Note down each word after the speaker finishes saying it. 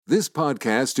This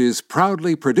podcast is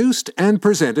proudly produced and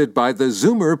presented by the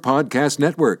Zoomer Podcast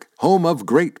Network, home of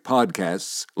great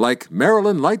podcasts like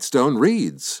Marilyn Lightstone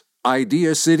Reads,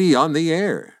 Idea City on the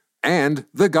Air, and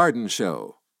The Garden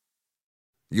Show.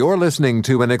 You're listening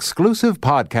to an exclusive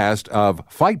podcast of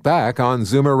Fight Back on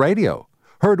Zoomer Radio,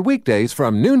 heard weekdays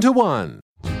from noon to 1.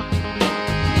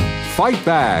 Fight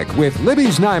Back with Libby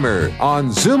Znaimer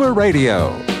on Zoomer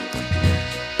Radio.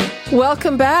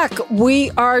 Welcome back.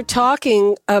 We are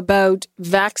talking about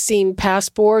vaccine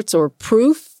passports or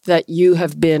proof that you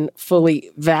have been fully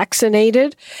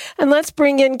vaccinated. And let's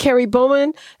bring in Kerry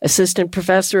Bowman, Assistant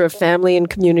Professor of Family and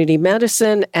Community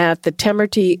Medicine at the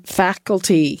Temerty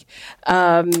Faculty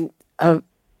of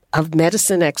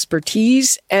Medicine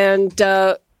Expertise. And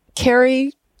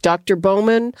Kerry, Dr.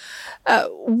 Bowman,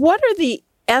 what are the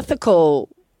ethical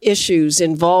issues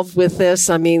involved with this?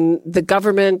 I mean, the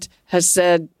government has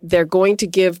said they're going to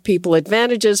give people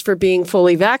advantages for being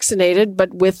fully vaccinated,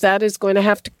 but with that is going to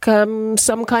have to come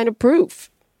some kind of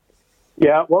proof.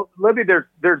 Yeah, well, Libby,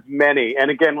 there's many. And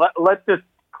again, let's just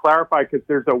clarify, because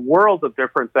there's a world of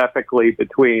difference ethically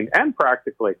between and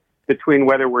practically between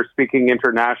whether we're speaking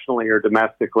internationally or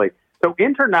domestically. So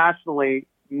internationally,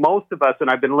 most of us, and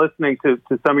I've been listening to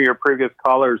some of your previous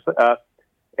callers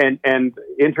and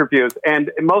interviews, and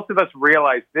most of us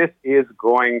realize this is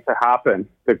going to happen.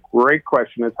 The great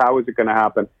question is, how is it going to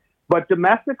happen? But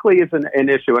domestically is an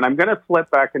issue, and I'm going to flip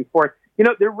back and forth. You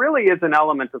know, there really is an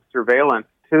element of surveillance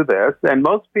to this, and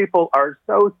most people are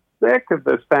so sick of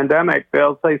this pandemic,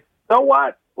 they'll say, so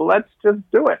what? Well, let's just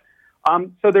do it.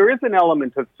 So there is an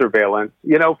element of surveillance.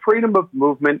 You know, freedom of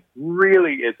movement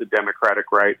really is a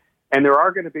democratic right, and there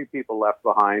are going to be people left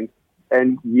behind.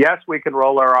 And yes, we can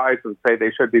roll our eyes and say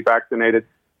they should be vaccinated,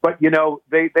 but, you know,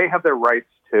 they have their rights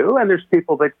too, and there's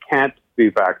people that can't be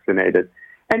vaccinated.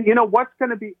 And, you know, what's going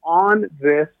to be on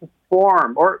this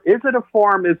form? Or is it a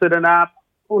form? Is it an app?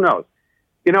 Who knows?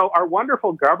 You know, our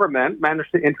wonderful government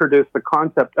managed to introduce the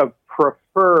concept of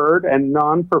preferred and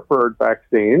non-preferred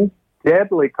vaccines,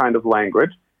 deadly kind of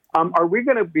language. Are we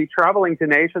going to be traveling to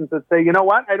nations that say, you know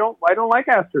what, I don't like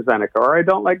AstraZeneca, or I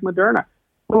don't like Moderna?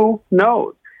 Who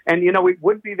knows? And, you know, it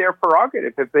would be their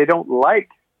prerogative if they don't like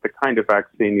the kind of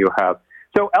vaccine you have.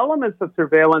 So elements of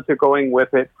surveillance are going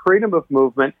with it, freedom of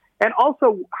movement, and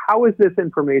also how is this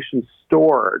information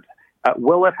stored?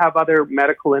 Will it have other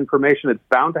medical information? It's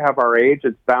bound to have our age.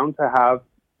 It's bound to have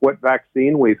what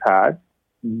vaccine we've had.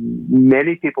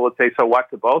 Many people would say, so what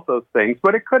to both those things?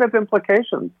 But it could have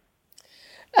implications.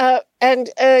 And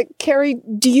Kerry,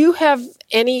 do you have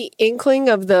any inkling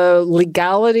of the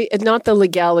legality, not the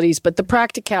legalities, but the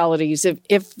practicalities?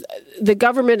 If the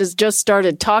government has just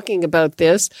started talking about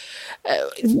this,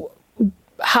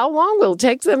 how long will it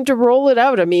take them to roll it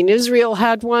out? I mean, Israel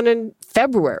had one in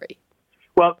February.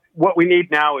 Well, what we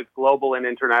need now is global and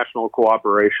international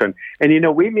cooperation. And, you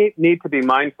know, we need to be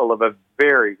mindful of a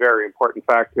very, very important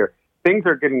fact here. Things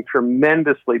are getting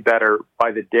tremendously better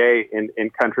by the day in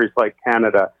countries like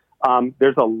Canada.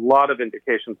 There's a lot of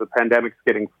indications the pandemic's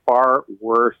getting far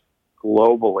worse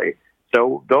globally.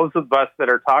 So those of us that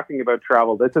are talking about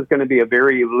travel, this is going to be a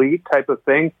very elite type of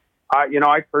thing. You know,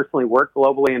 I personally work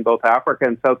globally in both Africa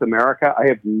and South America. I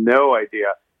have no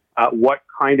idea what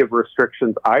kind of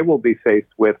restrictions I will be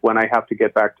faced with when I have to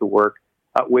get back to work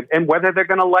and whether they're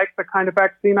going to like the kind of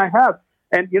vaccine I have.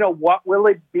 And, you know, what will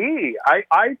it be?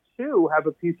 I too, have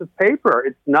a piece of paper.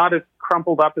 It's not as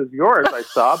crumpled up as yours, I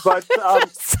saw,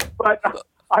 but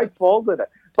I folded it.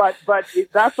 But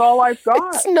that's all I've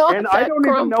got. It's not and that I don't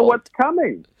even know what's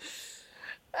coming.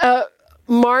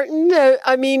 Martin,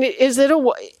 I mean,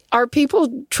 are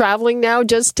people traveling now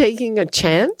just taking a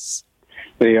chance?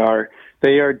 They are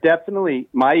definitely.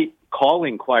 My call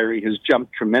inquiry has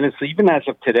jumped tremendously, even as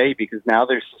of today, because now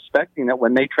they're suspecting that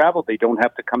when they travel, they don't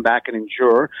have to come back and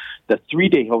ensure the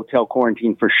 3-day hotel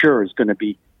quarantine for sure is going to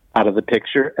be out of the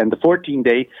picture. And the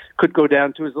 14-day could go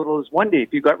down to as little as 1 day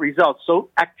if you got results. So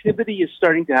activity is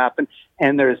starting to happen.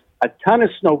 And there's a ton of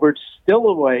snowbirds still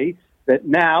away that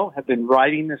now have been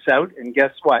riding this out. And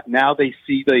guess what? Now they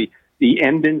see the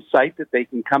end in sight, that they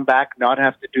can come back, not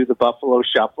have to do the Buffalo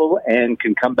Shuffle, and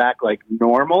can come back like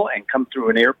normal and come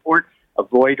through an airport,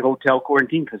 avoid hotel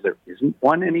quarantine because there isn't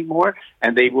one anymore,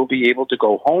 and they will be able to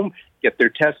go home, get their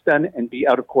test done, and be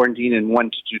out of quarantine in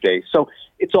 1 to 2 days. So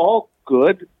it's all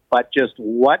good, but just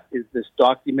what is this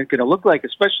document going to look like,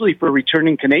 especially for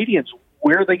returning Canadians?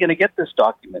 Where are they going to get this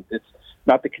document? It's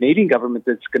not the Canadian government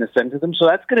that's going to send to them, so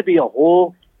that's going to be a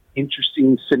whole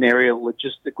interesting scenario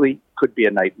logistically. Could be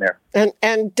a nightmare. And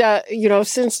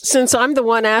since I'm the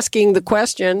one asking the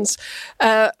questions,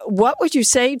 what would you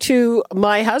say to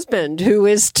my husband, who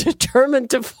is determined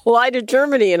to fly to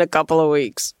Germany in a couple of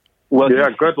weeks? Well, yeah,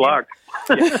 good luck.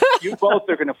 You both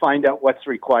are going to find out what's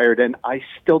required, and I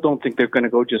still don't think they're going to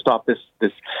go just off this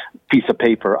piece of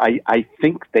paper. I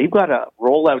think they've got to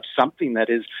roll out something that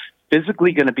is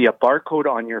physically going to be a barcode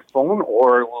on your phone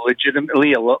or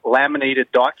legitimately a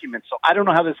laminated document. So I don't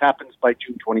know how this happens by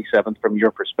June 27th from your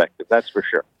perspective. That's for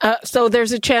sure. So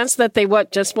there's a chance that they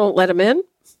just won't let him in?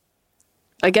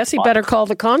 I guess he better call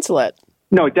the consulate.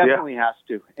 No, definitely has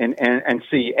to and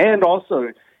see. And also,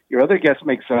 your other guest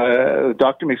the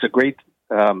doctor makes a great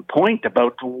point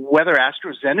about whether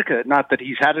AstraZeneca, not that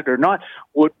he's had it or not,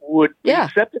 would be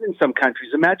accepted in some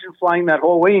countries. Imagine flying that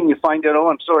whole way and you find out,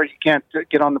 I'm sorry, you can't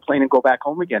get on the plane and go back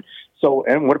home again. So,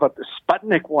 and what about the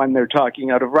Sputnik one they're talking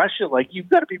out of Russia? Like, you've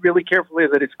got to be really careful here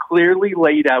that it's clearly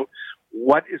laid out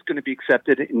what is going to be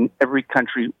accepted in every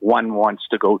country one wants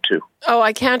to go to. Oh,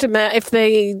 I can't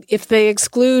imagine if they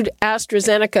exclude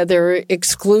AstraZeneca, they're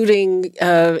excluding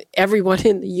everyone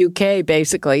in the UK,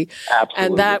 basically. Absolutely.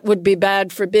 And that would be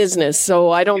bad for business.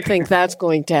 So I don't think that's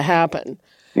going to happen.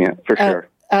 Yeah, for sure.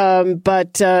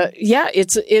 It's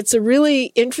a really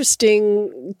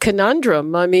interesting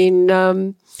conundrum. I mean, we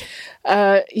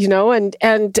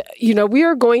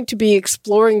are going to be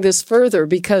exploring this further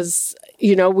because,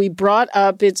 we brought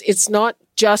up it's not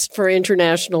just for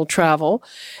international travel,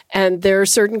 and there are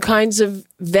certain kinds of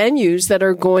venues that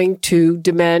are going to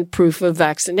demand proof of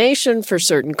vaccination for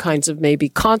certain kinds of maybe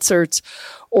concerts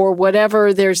or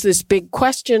whatever. There's this big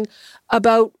question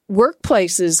about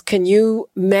workplaces. Can you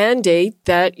mandate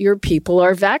that your people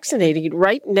are vaccinated?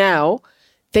 Right now,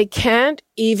 they can't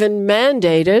even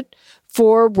mandate it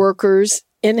for workers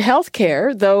in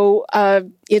healthcare, though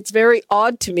it's very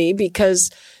odd to me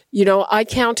because I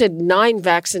counted 9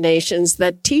 vaccinations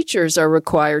that teachers are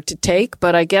required to take,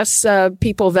 but I guess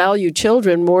people value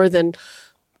children more than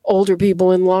older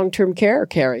people in long-term care,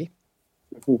 Carrie.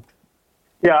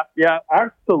 Yeah,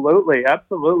 absolutely. I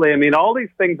mean, all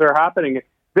these things are happening.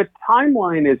 The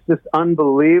timeline is just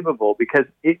unbelievable because,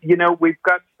 we've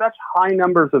got such high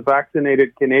numbers of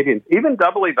vaccinated Canadians. Even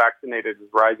doubly vaccinated is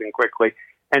rising quickly,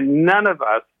 and none of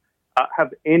us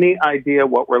have any idea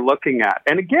what we're looking at.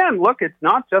 And again, look, it's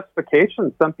not just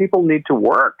vacations. Some people need to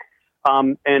work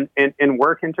and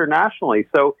work internationally.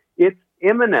 So it's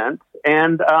imminent.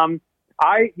 And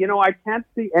I can't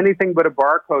see anything but a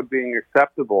barcode being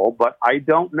acceptable, but I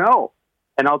don't know.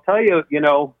 And I'll tell you,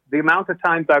 the amount of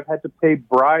times I've had to pay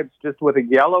bribes just with a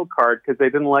yellow card because they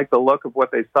didn't like the look of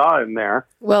what they saw in there.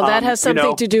 Well, that has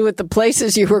something to do with the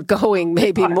places you were going,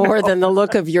 maybe more than the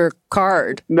look of your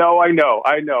card. No, I know.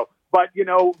 But,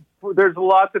 there's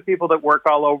lots of people that work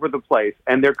all over the place,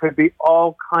 and there could be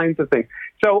all kinds of things.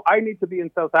 So I need to be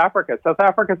in South Africa. South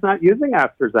Africa's not using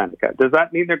AstraZeneca. Does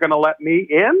that mean they're going to let me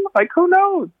in? Like, who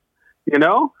knows?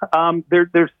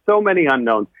 There's so many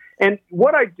unknowns. And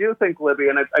what I do think, Libby,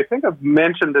 and I think I've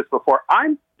mentioned this before,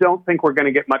 I don't think we're going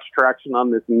to get much traction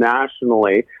on this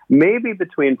nationally, maybe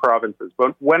between provinces.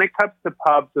 But when it comes to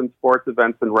pubs and sports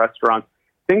events and restaurants,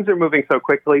 things are moving so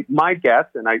quickly. My guess,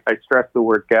 and I stress the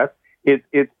word guess,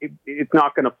 it's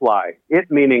not going to fly.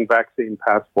 It meaning vaccine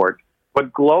passports.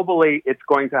 But globally, it's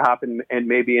going to happen, and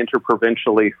maybe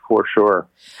interprovincially for sure.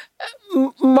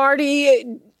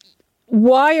 Marty,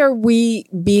 why are we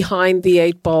behind the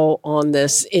 8 ball on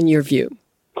this, in your view?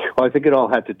 Well, I think it all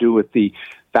had to do with the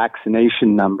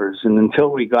vaccination numbers. And until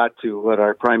we got to what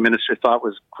our prime minister thought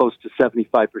was close to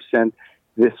 75%,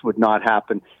 this would not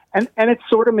happen. And it's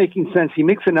sort of making sense. He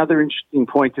makes another interesting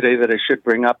point today that I should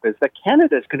bring up, is that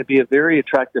Canada is going to be a very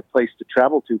attractive place to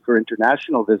travel to for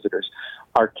international visitors.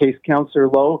 Our case counts are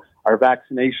low. Our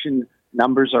vaccination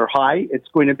numbers are high. It's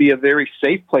going to be a very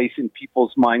safe place in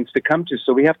people's minds to come to.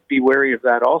 So we have to be wary of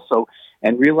that also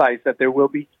and realize that there will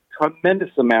be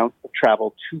tremendous amount of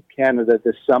travel to Canada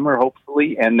this summer,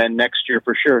 hopefully, and then next year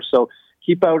for sure. So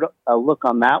keep out a look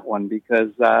on that one because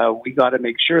we got to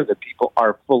make sure that people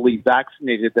are fully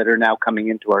vaccinated that are now coming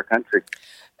into our country.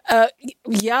 And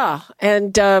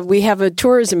we have a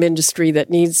tourism industry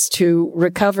that needs to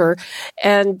recover.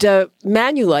 And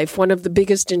Manulife, one of the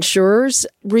biggest insurers,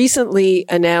 recently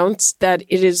announced that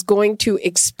it is going to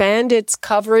expand its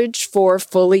coverage for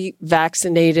fully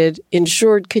vaccinated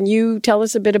insured. Can you tell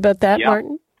us a bit about that,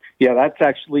 Martin? Yeah, that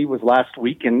actually was last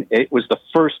week, and it was the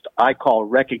first, I call,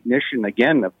 recognition,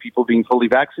 again, of people being fully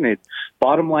vaccinated.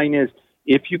 Bottom line is,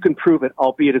 if you can prove it,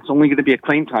 albeit it's only going to be at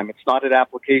claim time, it's not at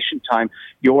application time,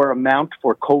 your amount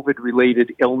for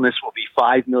COVID-related illness will be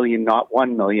 $5 million, not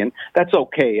 $1 million. That's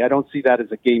okay. I don't see that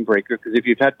as a game breaker because if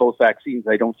you've had both vaccines,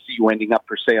 I don't see you ending up,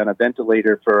 per se, on a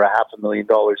ventilator for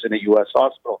 $500,000 in a U.S.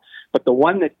 hospital. But the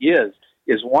one that is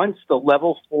once the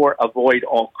level 4 avoid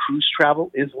all cruise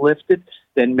travel is lifted,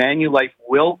 then Manulife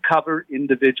will cover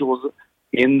individuals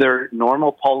in their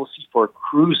normal policy for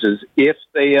cruises if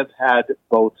they have had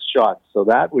both shots. So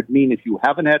that would mean if you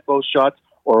haven't had both shots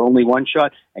or only one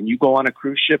shot and you go on a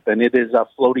cruise ship and it is a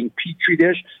floating petri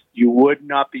dish, you would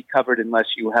not be covered unless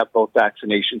you have both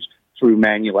vaccinations through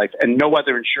Manulife. And no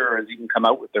other insurer has even come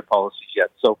out with their policies yet.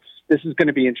 So this is going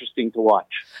to be interesting to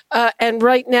watch. And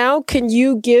right now, can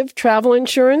you give travel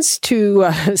insurance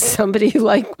to somebody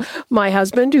like my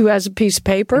husband who has a piece of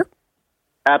paper?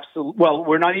 Absolutely. Well,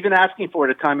 we're not even asking for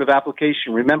it at time of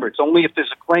application. Remember, it's only if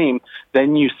there's a claim,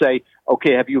 then you say,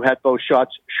 okay, have you had both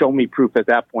shots? Show me proof at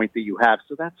that point that you have.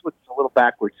 So that's what's a little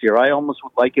backwards here. I almost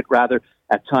would like it rather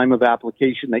at time of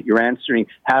application that you're answering,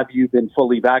 have you been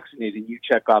fully vaccinated? And you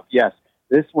check off yes.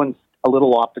 This one's a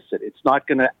little opposite. It's not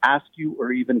going to ask you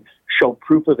or even show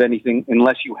proof of anything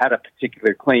unless you had a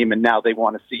particular claim, and now they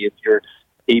want to see if you're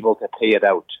able to pay it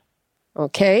out.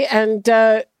 Okay. And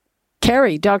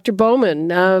Carrie, Dr. Bowman,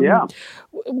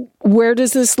 where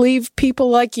does this leave people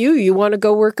like you? You want to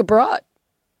go work abroad?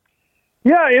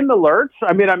 Yeah, in the lurch.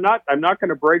 I mean, I'm not going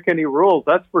to break any rules,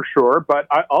 that's for sure. But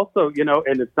I also,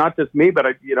 and it's not just me, but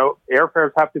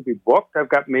airfares have to be booked. I've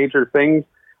got major things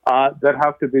that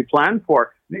have to be planned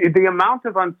for. The amount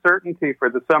of uncertainty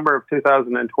for the summer of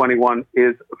 2021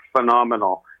 is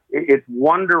phenomenal. It's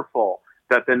wonderful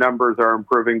that the numbers are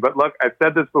improving. But look, I've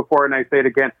said this before and I say it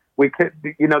again. We could,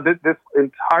 this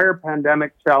entire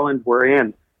pandemic challenge we're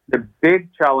in, the big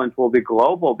challenge will be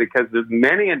global because there's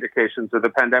many indications that the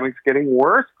pandemic's getting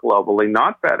worse globally,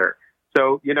 not better.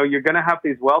 So, you're going to have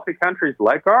these wealthy countries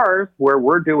like ours where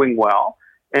we're doing well.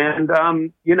 And,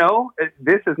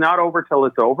 this is not over till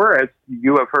it's over, as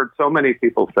you have heard so many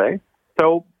people say.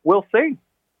 So we'll see.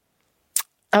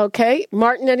 Okay.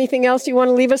 Martin, anything else you want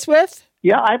to leave us with?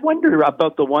 Yeah, I wonder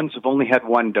about the ones who've only had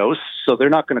one dose, so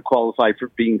they're not going to qualify for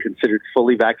being considered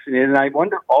fully vaccinated. And I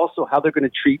wonder also how they're going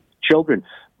to treat children,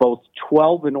 both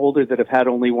 12 and older that have had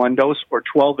only one dose or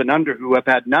 12 and under who have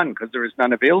had none because there is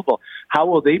none available. How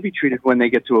will they be treated when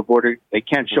they get to a border? They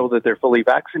can't show that they're fully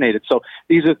vaccinated. So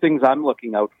these are things I'm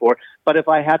looking out for. But if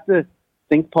I had to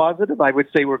think positive, I would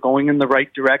say we're going in the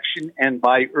right direction. And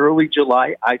by early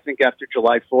July, I think after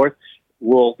July 4th,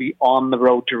 we'll be on the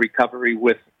road to recovery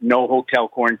with no hotel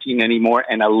quarantine anymore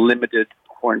and a limited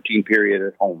quarantine period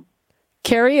at home.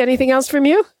 Carrie, anything else from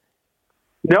you?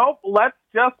 Nope. Let's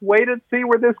just wait and see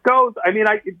where this goes. I mean,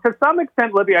 to some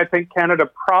extent, Libby, I think Canada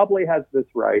probably has this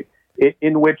right,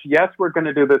 in which, yes, we're going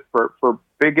to do this for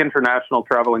big international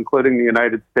travel, including the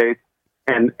United States.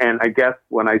 And I guess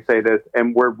when I say this,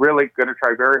 and we're really going to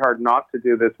try very hard not to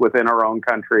do this within our own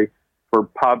country for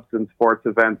pubs and sports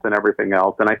events and everything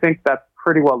else. And I think that's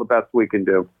pretty well the best we can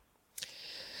do.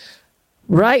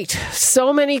 Right.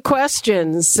 So many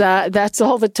questions. That's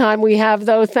all the time we have,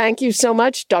 though. Thank you so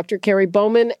much, Dr. Carrie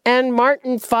Bowman and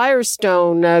Martin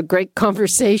Firestone. Great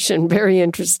conversation. Very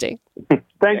interesting.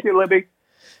 Thank you, Libby.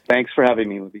 Thanks for having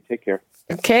me, Libby. Take care.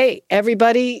 Okay,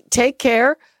 everybody, take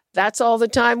care. That's all the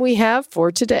time we have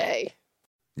for today.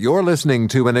 You're listening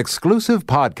to an exclusive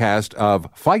podcast of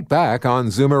Fight Back on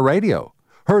Zoomer Radio.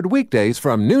 Heard weekdays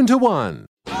from noon to 1.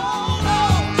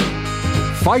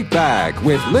 Fight Back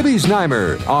with Libby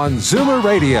Znaimer on Zoomer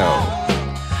Radio.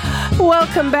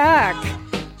 Welcome back.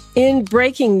 In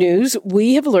breaking news,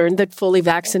 we have learned that fully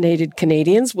vaccinated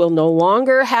Canadians will no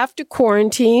longer have to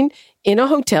quarantine in a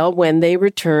hotel when they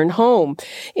return home.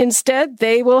 Instead,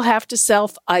 they will have to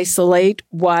self-isolate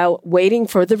while waiting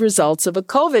for the results of a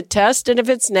COVID test, and if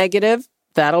it's negative,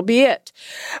 that'll be it.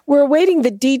 We're awaiting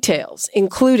the details,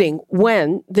 including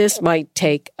when this might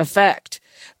take effect.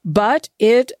 But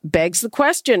it begs the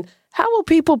question, how will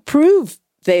people prove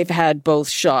they've had both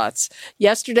shots?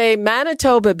 Yesterday,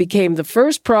 Manitoba became the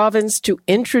first province to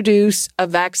introduce a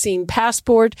vaccine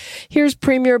passport. Here's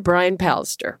Premier Brian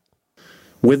Pallister.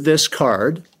 With this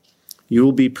card, you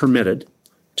will be permitted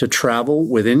to travel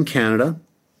within Canada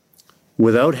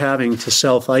without having to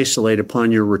self-isolate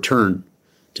upon your return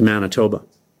to Manitoba.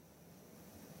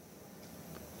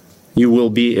 You will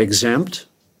be exempt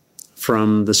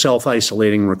from the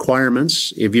self-isolating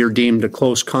requirements if you're deemed a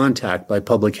close contact by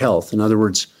public health. In other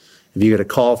words, if you get a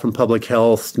call from public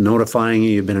health notifying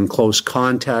you've been in close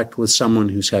contact with someone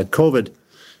who's had COVID,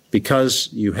 because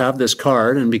you have this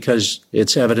card and because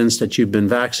it's evidence that you've been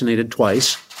vaccinated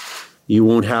twice, You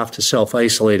won't have to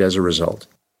self-isolate as a result.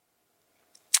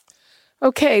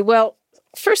 Okay, well,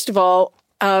 first of all,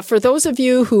 for those of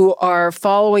you who are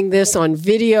following this on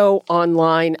video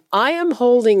online, I am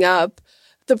holding up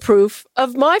the proof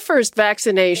of my first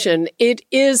vaccination. It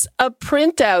is a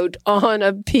printout on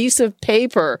a piece of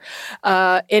paper.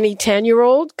 Any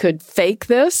 10-year-old could fake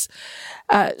this.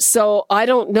 So I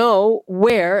don't know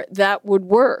where that would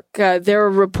work. There are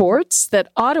reports that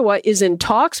Ottawa is in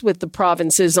talks with the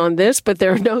provinces on this, but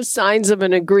there are no signs of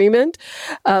an agreement,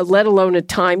 let alone a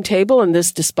timetable. And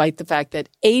this despite the fact that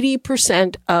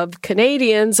 80% of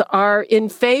Canadians are in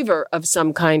favor of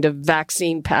some kind of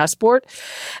vaccine passport.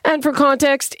 And for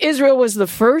context, Israel was the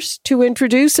first to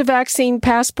introduce a vaccine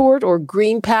passport or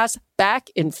green pass back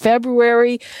in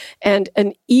February, and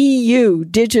an EU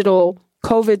digital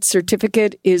COVID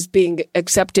certificate is being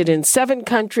accepted in 7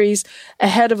 countries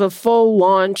ahead of a full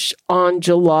launch on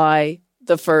July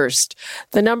the 1st.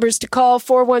 The numbers to call,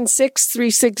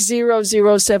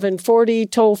 416-360-0740,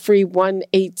 toll free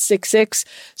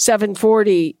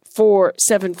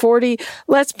 1-866-740-4740.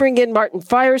 Let's bring in Martin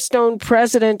Firestone,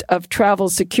 President of Travel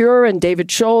Secure, and David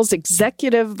Scholes,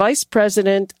 Executive Vice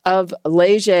President of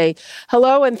Leger.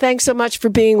 Hello, and thanks so much for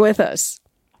being with us.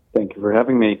 Thank you for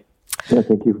having me. Yeah,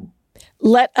 thank you.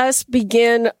 Let us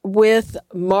begin with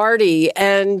Marty.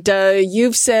 And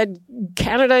you've said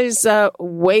Canada is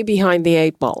way behind the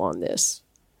 8 ball on this.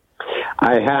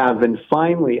 I have. And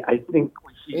finally, I think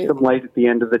we see some light at the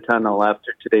end of the tunnel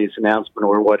after today's announcement,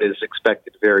 or what is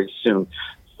expected very soon.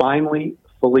 Finally,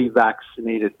 fully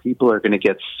vaccinated people are going to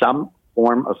get some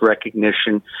form of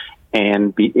recognition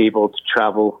and be able to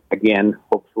travel again,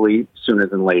 hopefully sooner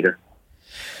than later.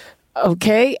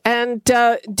 Okay. And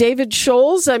David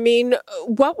Scholes, I mean,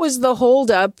 what was the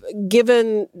holdup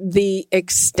given the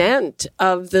extent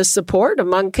of the support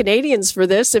among Canadians for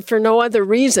this, if for no other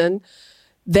reason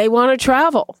they want to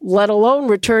travel, let alone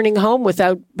returning home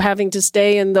without having to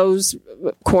stay in those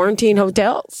quarantine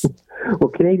hotels? Well,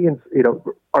 Canadians,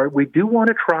 we do want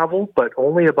to travel, but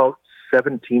only about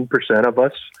 17% of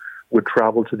us would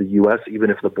travel to the U.S. even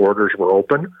if the borders were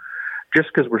open, just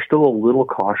because we're still a little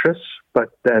cautious.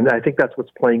 But then I think that's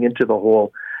what's playing into the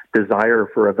whole desire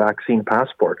for a vaccine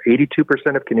passport.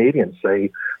 82% of Canadians say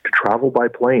to travel by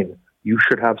plane, you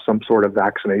should have some sort of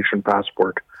vaccination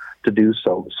passport to do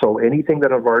so. So anything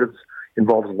that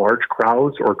involves large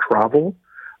crowds or travel,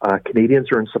 Canadians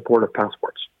are in support of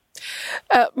passports.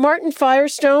 Martin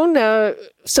Firestone,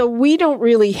 so we don't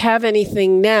really have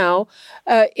anything now.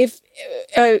 If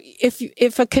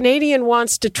a Canadian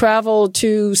wants to travel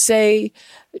to, say,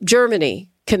 Germany,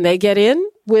 can they get in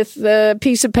with a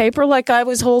piece of paper like I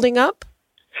was holding up?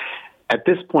 At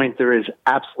this point, there is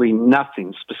absolutely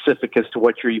nothing specific as to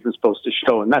what you're even supposed to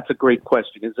show. And that's a great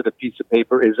question. Is it a piece of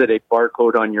paper? Is it a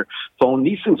barcode on your phone?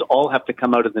 These things all have to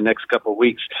come out in the next couple of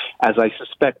weeks, as I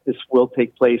suspect this will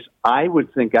take place, I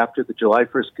would think, after the July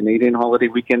 1st Canadian holiday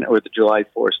weekend or the July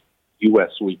 4th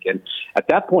U.S. weekend. At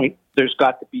that point, there's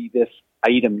got to be this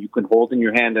item you can hold in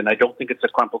your hand, and I don't think it's a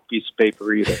crumpled piece of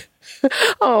paper either.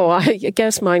 Oh, I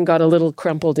guess mine got a little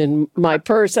crumpled in my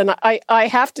purse. And I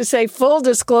have to say, full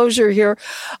disclosure here,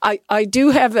 I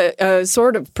do have a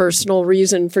sort of personal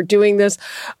reason for doing this.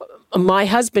 My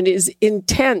husband is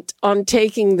intent on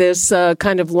taking this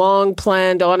kind of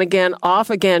long-planned on-again,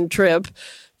 off-again trip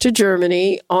to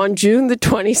Germany on June the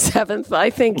 27th.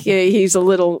 I think he's a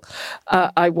little,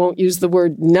 I won't use the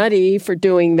word nutty for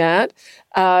doing that.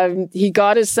 He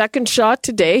got his second shot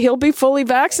today. He'll be fully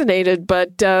vaccinated,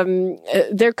 but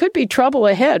there could be trouble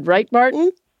ahead, right,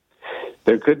 Martin?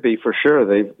 There could be, for sure.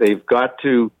 They've got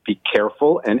to be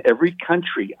careful, and every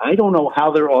country, I don't know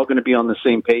how they're all going to be on the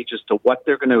same page as to what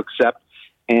they're going to accept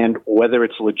and whether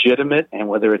it's legitimate and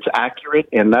whether it's accurate.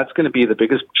 And that's going to be the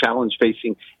biggest challenge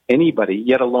facing anybody,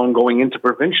 yet alone going into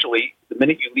provincially. The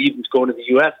minute you leave and go to the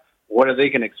U.S., what are they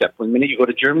going to accept? The minute you go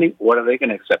to Germany, what are they going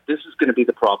to accept? This is going to be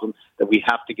the problem that we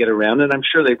have to get around, and I'm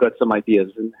sure they've got some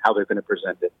ideas in how they're going to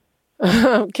present it.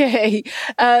 Okay.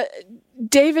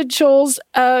 David Scholes,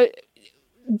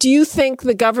 do you think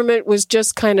the government was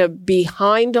just kind of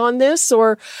behind on this?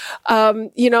 Or,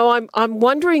 I'm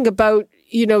wondering about,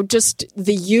 just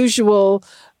the usual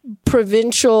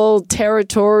provincial,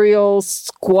 territorial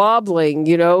squabbling.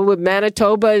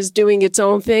 Manitoba is doing its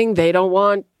own thing. They don't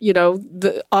want,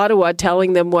 the Ottawa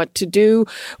telling them what to do.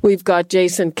 We've got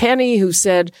Jason Kenney, who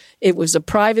said it was a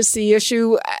privacy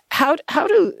issue. How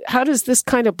does this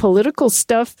kind of political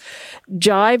stuff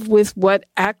jive with what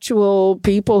actual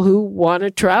people who want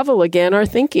to travel again are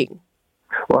thinking?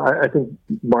 Well, I think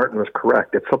Martin was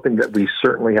correct. It's something that we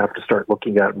certainly have to start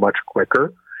looking at much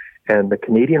quicker. And the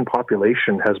Canadian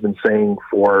population has been saying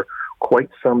for quite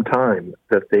some time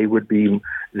that they would be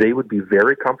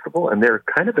very comfortable, and they're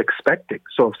kind of expecting.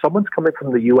 So if someone's coming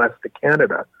from the U.S. to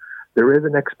Canada, there is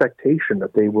an expectation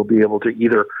that they will be able to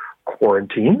either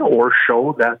quarantine or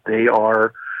show that they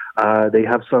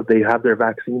have their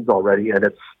vaccines already, and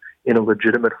it's in a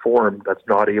legitimate form that's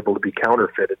not able to be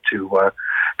counterfeited. To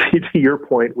your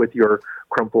point with your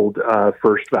crumpled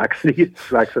first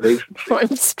vaccination.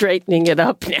 I'm straightening it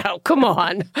up now. Come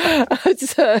on. But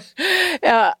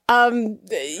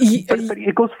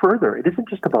it goes further. It isn't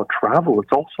just about travel.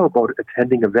 It's also about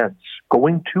attending events,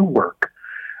 going to work.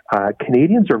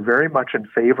 Canadians are very much in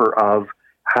favor of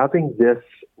having this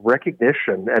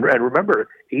recognition. And remember,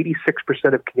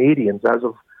 86% of Canadians, as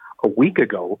of a week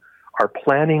ago, are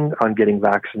planning on getting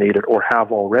vaccinated or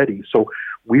have already. So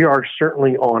we are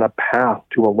certainly on a path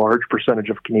to a large percentage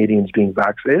of Canadians being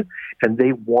vaccinated, and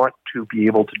they want to be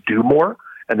able to do more,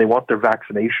 and they want their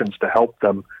vaccinations to help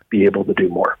them be able to do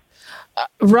more.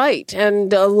 Right.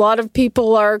 And a lot of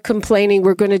people are complaining,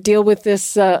 we're going to deal with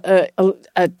this a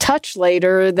touch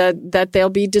later, that they'll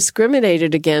be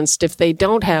discriminated against if they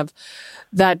don't have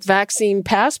that vaccine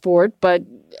passport. But,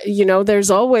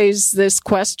 there's always this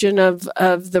question of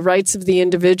the rights of the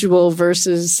individual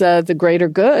versus the greater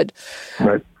good.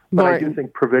 Right. But I do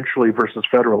think provincially versus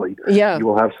federally, you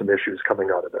will have some issues coming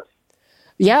out of this.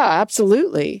 Yeah,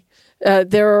 absolutely.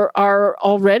 There are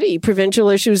already provincial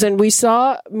issues, and we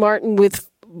saw, Martin, with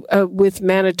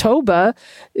Manitoba,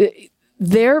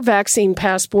 their vaccine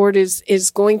passport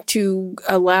is going to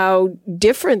allow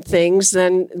different things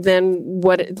than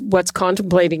what's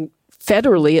contemplating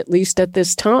federally, at least at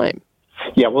this time.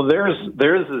 Yeah, well, theirs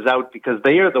is out because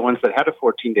they are the ones that had a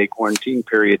 14-day quarantine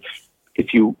period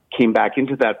if you came back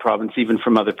into that province, even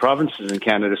from other provinces in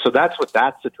Canada. So that's what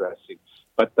that's addressing.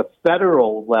 But the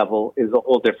federal level is a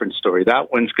whole different story.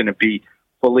 That one's going to be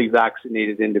fully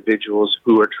vaccinated individuals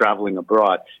who are traveling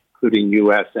abroad, including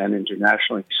U.S. and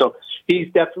internationally. So he's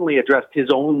definitely addressed his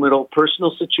own little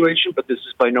personal situation, but this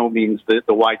is by no means the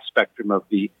wide spectrum of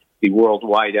the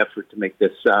worldwide effort to make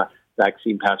this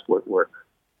vaccine passport work.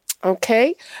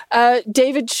 Okay.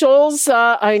 David Scholes,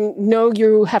 I know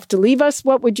you have to leave us.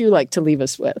 What would you like to leave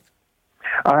us with?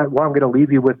 Well, I'm going to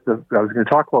leave you with I was going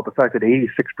to talk about the fact that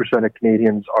 86% of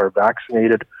Canadians are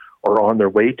vaccinated or on their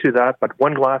way to that. But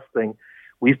one last thing,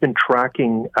 we've been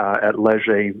tracking at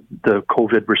Leger the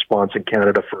COVID response in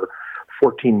Canada for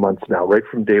 14 months now, right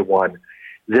from day one.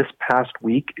 This past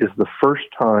week is the first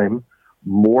time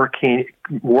more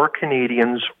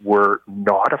Canadians were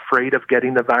not afraid of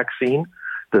getting the vaccine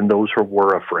than those who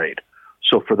were afraid.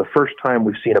 So for the first time,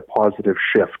 we've seen a positive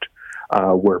shift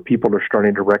where people are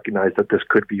starting to recognize that this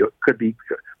could be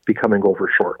becoming over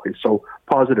shortly. So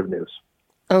positive news.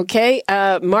 Okay.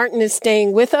 Martin is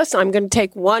staying with us. I'm going to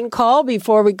take one call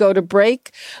before we go to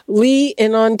break. Lee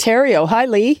in Ontario. Hi,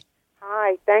 Lee.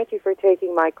 Hi. Thank you for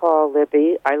taking my call,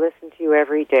 Libby. I listen to you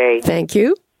every day. Thank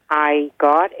you. I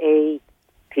got a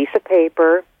piece of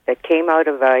paper that came out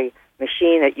of a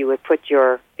machine that you would put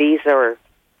your Visa or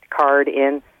card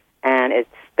in, and it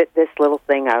spit this little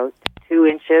thing out, 2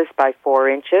 inches by 4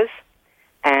 inches,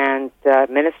 and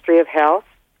Ministry of Health,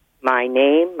 my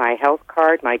name, my health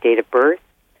card, my date of birth,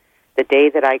 the day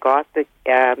that I got the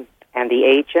and the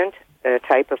agent, the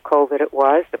type of COVID it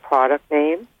was, the product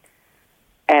name,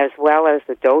 as well as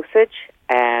the dosage,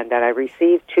 and that I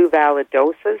received 2 valid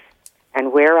doses,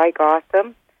 and where I got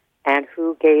them, and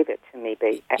who gave it to me.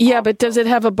 Yeah, but does it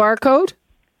have a barcode?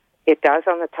 It does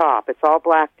on the top. It's all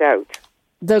blacked out.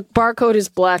 The barcode is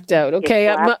blacked out. Okay,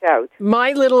 it's blacked out.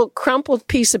 My little crumpled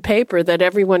piece of paper that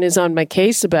everyone is on my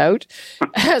case about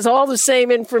has all the same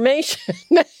information.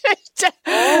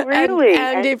 Oh, really?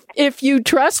 And if you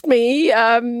trust me,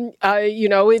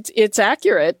 it's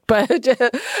accurate.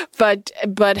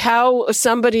 But how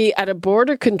somebody at a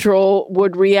border control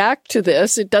would react to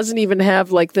this? It doesn't even have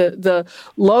the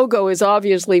logo is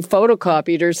obviously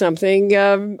photocopied or something.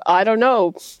 I don't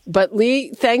know. But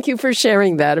Lee, thank you for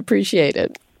sharing that. Appreciate it.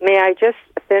 May I just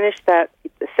finish that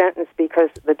sentence, because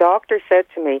the doctor said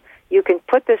to me, you can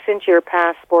put this into your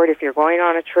passport if you're going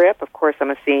on a trip. Of course, I'm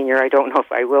a senior. I don't know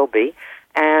if I will be.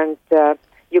 And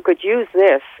you could use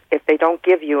this if they don't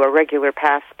give you a regular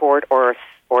passport or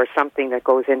something that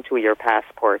goes into your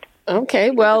passport. Okay,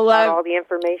 well... all the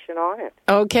information on it.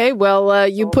 Okay, well,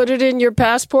 you put it in your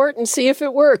passport and see if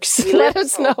it works. Let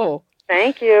us know.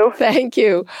 Thank you. Thank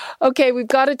you. Okay, we've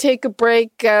got to take a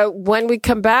break. When we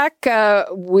come back,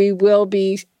 we will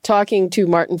be talking to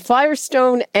Martin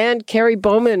Firestone and Carrie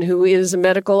Bowman, who is a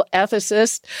medical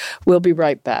ethicist. We'll be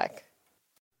right back.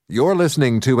 You're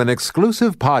listening to an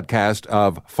exclusive podcast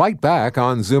of Fight Back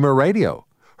on Zoomer Radio.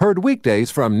 Heard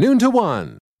weekdays from noon to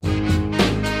 1.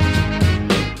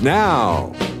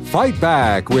 Now, Fight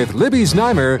Back with Libby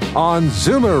Znaimer on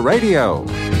Zoomer Radio.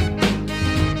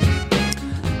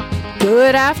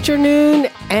 Good afternoon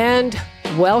and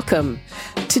welcome.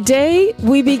 Today,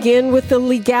 we begin with the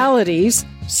legalities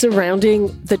surrounding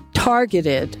the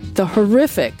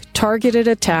horrific targeted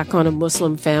attack on a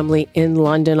Muslim family in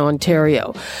London,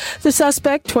 Ontario. The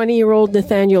suspect, 20-year-old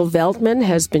Nathaniel Veltman,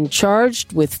 has been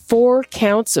charged with 4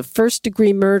 counts of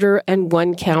first-degree murder and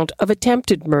 1 count of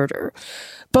attempted murder.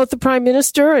 Both the Prime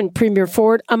Minister and Premier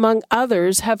Ford, among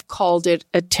others, have called it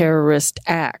a terrorist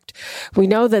act. We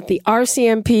know that the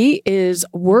RCMP is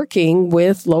working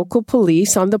with local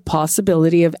police on the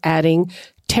possibility of adding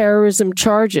terrorism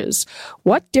charges.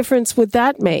 What difference would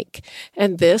that make?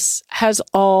 And this has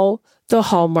all the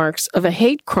hallmarks of a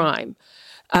hate crime.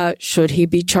 Should he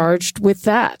be charged with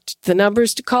that? The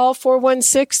numbers to call,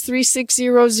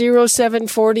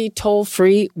 416-360-0740, toll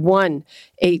free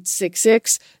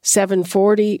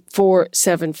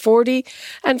 1-866-740-4740.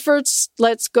 And first,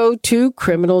 let's go to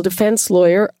criminal defense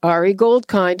lawyer Ari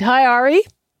Goldkind. Hi, Ari.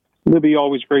 Libby,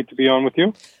 always great to be on with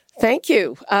you. Thank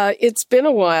you. It's been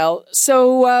a while.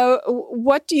 So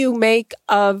what do you make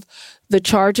of the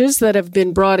charges that have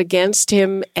been brought against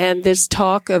him and this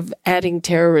talk of adding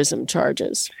terrorism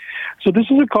charges? So this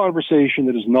is a conversation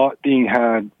that is not being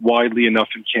had widely enough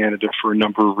in Canada for a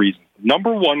number of reasons.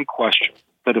 Number one question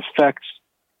that affects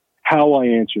how I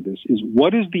answer this is,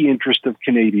 what is the interest of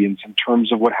Canadians in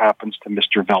terms of what happens to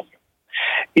Mr. Veltman?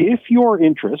 If your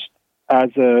interest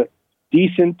as a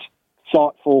decent,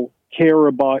 thoughtful,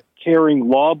 caring,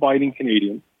 law-abiding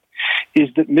Canadian is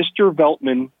that Mr.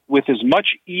 Veltman, with as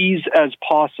much ease as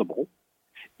possible,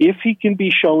 if he can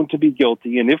be shown to be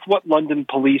guilty, and if what London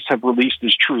police have released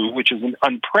is true, which is an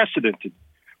unprecedented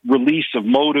release of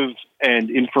motive and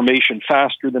information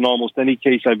faster than almost any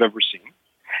case I've ever seen,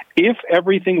 if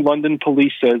everything London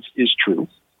police says is true,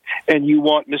 and you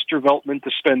want Mr. Veltman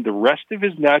to spend the rest of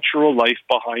his natural life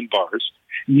behind bars,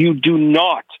 you do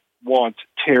not want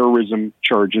terrorism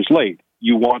charges laid.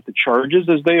 You want the charges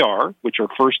as they are, which are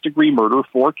first-degree murder,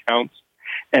 4 counts,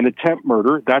 and attempt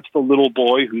murder. That's the little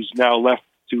boy who's now left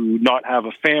to not have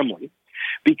a family,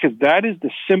 because that is the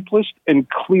simplest and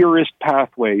clearest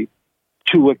pathway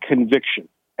to a conviction.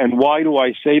 And why do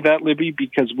I say that, Libby?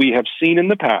 Because we have seen in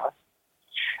the past,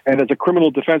 and as a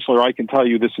criminal defense lawyer, I can tell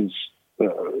you this is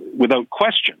without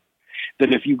question,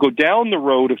 that if you go down the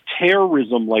road of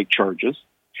terrorism-like charges,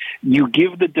 you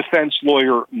give the defense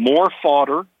lawyer more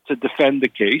fodder to defend the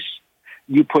case.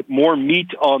 You put more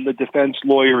meat on the defense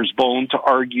lawyer's bone to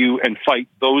argue and fight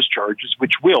those charges,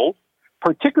 which will,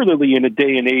 particularly in a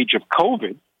day and age of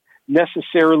COVID,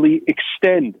 necessarily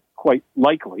extend, quite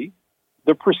likely,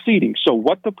 the proceedings. So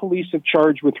what the police have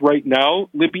charged with right now,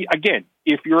 Libby, again,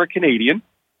 if you're a Canadian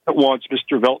that wants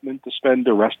Mr. Veltman to spend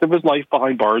the rest of his life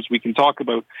behind bars, we can talk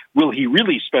about, will he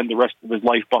really spend the rest of his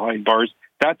life behind bars?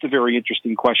 That's a very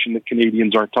interesting question that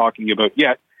Canadians aren't talking about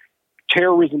yet.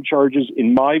 Terrorism charges,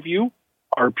 in my view,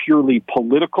 are purely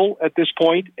political at this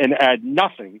point and add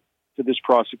nothing to this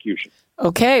prosecution.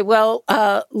 Okay, well,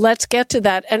 let's get to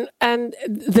that. And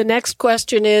the next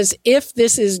question is, if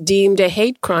this is deemed a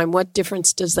hate crime, what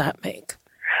difference does that make?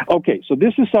 Okay, so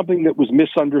this is something that was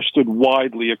misunderstood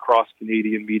widely across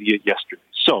Canadian media yesterday.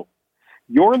 So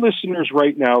your listeners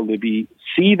right now, Libby,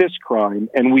 see this crime,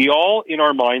 and we all in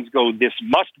our minds go, this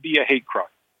must be a hate crime.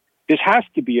 This has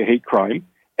to be a hate crime.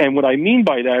 And what I mean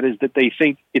by that is that they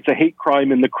think it's a hate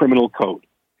crime in the criminal code.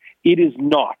 It is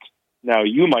not. Now,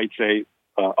 you might say,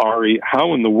 Ari,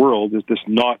 how in the world is this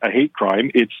not a hate crime?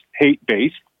 It's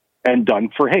hate-based and done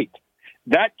for hate.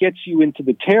 That gets you into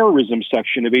the terrorism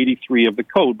section of 83 of the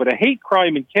code. But a hate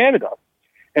crime in Canada,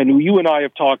 and you and I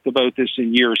have talked about this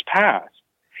in years past,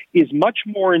 is much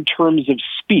more in terms of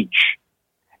speech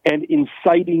and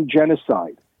inciting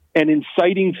genocide and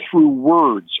inciting through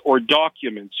words or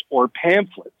documents or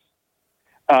pamphlets,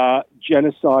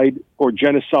 genocide or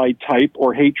genocide type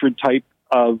or hatred type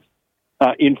of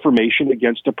information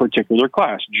against a particular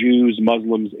class, Jews,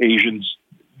 Muslims, Asians,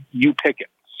 you pick it.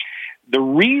 The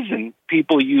reason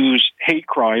people use hate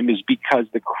crime is because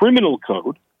the criminal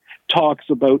code talks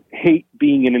about hate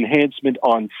being an enhancement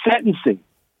on sentencing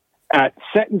at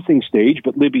sentencing stage.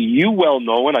 But Libby, you well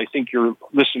know, and I think your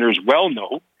listeners well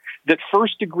know, that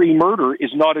first-degree murder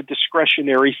is not a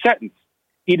discretionary sentence.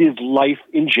 It is life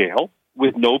in jail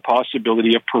with no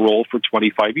possibility of parole for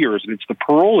 25 years. And it's the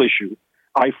parole issue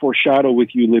I foreshadow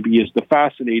with you, Libby, is the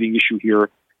fascinating issue here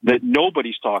that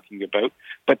nobody's talking about.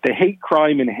 But the hate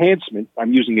crime enhancement,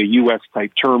 I'm using a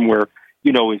U.S.-type term where,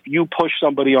 you know, if you push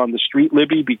somebody on the street,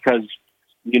 Libby, because,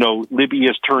 you know, Libby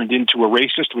has turned into a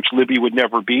racist, which Libby would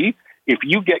never be, if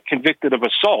you get convicted of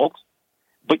assault,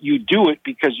 but you do it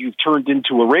because you've turned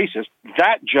into a racist,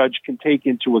 that judge can take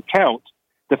into account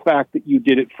the fact that you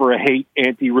did it for a hate,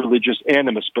 anti-religious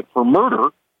animus. But for murder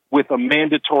with a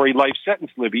mandatory life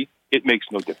sentence, Libby, it makes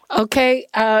no difference. Okay,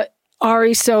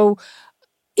 Ari, so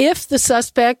if the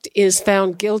suspect is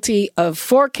found guilty of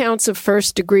 4 counts of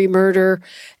first-degree murder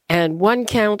and 1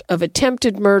 count of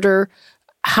attempted murder,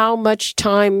 how much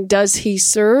time does he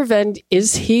serve, and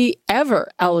is he ever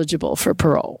eligible for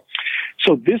parole?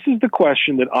 So this is the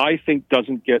question that I think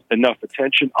doesn't get enough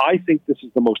attention. I think this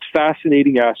is the most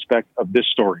fascinating aspect of this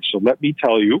story. So let me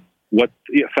tell you what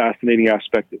the fascinating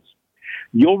aspect is.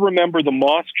 You'll remember the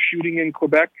mosque shooting in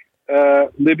Quebec,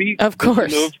 Libby? Of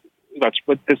course. That's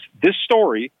what this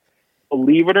story,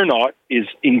 believe it or not, is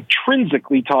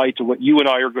intrinsically tied to what you and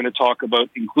I are going to talk about,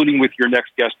 including with your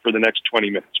next guest for the next 20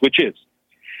 minutes, which is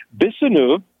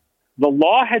Bissonneuve. The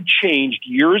law had changed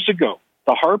years ago.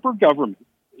 The Harper government,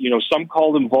 some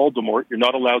call him Voldemort. You're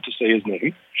not allowed to say his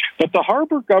name. But the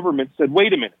Harper government said,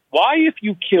 wait a minute, why if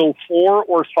you kill 4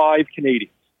 or 5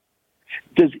 Canadians,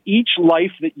 does each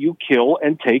life that you kill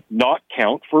and take not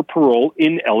count for parole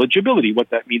ineligibility? What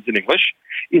that means in English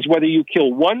is whether you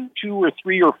kill 1, 2, or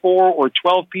 3, or 4, or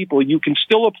 12 people, you can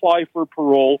still apply for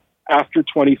parole after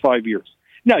 25 years.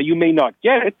 Now, you may not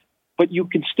get it, but you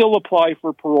can still apply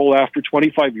for parole after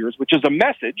 25 years, which is a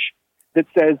message that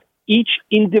says each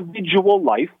individual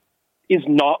life is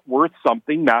not worth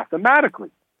something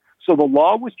mathematically. So the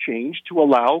law was changed to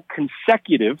allow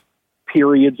consecutive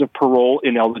periods of parole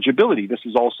ineligibility. This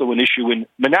is also an issue in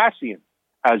Minassian,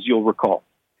 as you'll recall.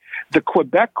 The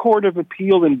Quebec Court of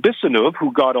Appeal in Bissonneuve,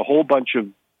 who got a whole bunch of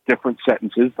different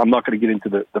sentences, I'm not going to get into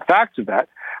the facts of that,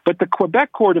 but the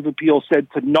Quebec Court of Appeal said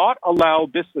to not allow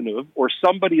Bissonneuve or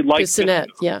somebody like Bissonnette,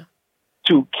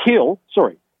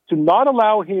 to not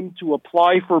allow him to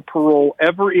apply for parole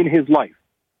ever in his life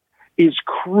is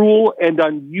cruel and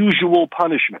unusual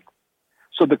punishment.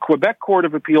 So the Quebec Court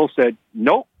of Appeal said,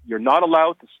 nope, you're not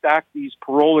allowed to stack these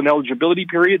parole and eligibility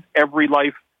periods. Every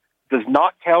life does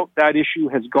not count. That issue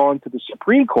has gone to the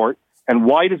Supreme Court. And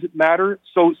why does it matter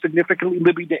so significantly,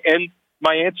 Libby, to end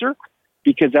my answer?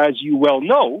 Because as you well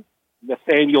know,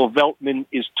 Nathaniel Veltman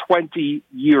is 20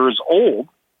 years old.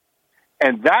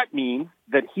 And that means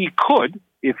that he could,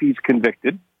 if he's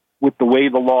convicted, with the way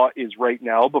the law is right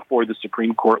now before the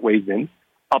Supreme Court weighs in,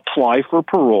 apply for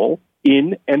parole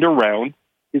in and around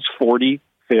his 45th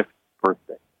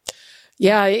birthday.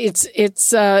 Yeah,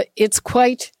 it's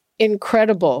quite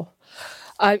incredible.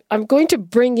 I'm going to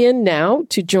bring in now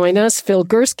to join us Phil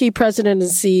Gurski, President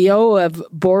and CEO of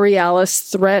Borealis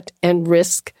Threat and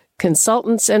Risk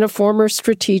Consultants and a former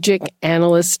strategic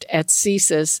analyst at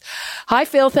CSIS. Hi,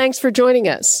 Phil. Thanks for joining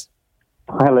us.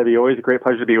 Hi, Libby. Always a great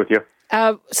pleasure to be with you.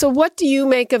 So what do you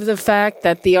make of the fact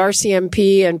that the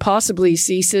RCMP and possibly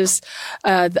CSIS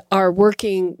are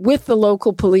working with the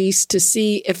local police to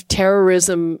see if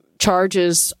terrorism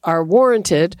charges are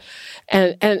warranted?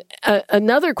 And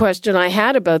another question I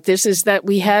had about this is that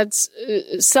we had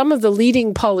some of the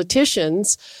leading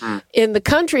politicians in the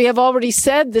country have already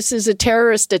said this is a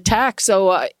terrorist attack.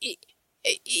 So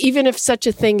even if such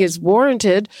a thing is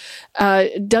warranted,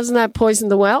 doesn't that poison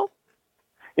the well?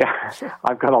 Yeah,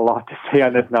 I've got a lot to say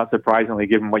on this, not surprisingly,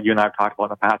 given what you and I have talked about in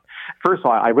the past. First of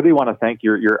all, I really want to thank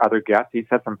your other guest. He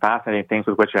said some fascinating things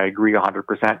with which I agree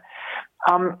 100%.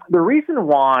 The reason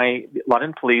why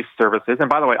London Police Services, and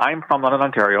by the way, I'm from London,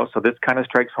 Ontario, so this kind of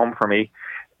strikes home for me.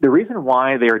 The reason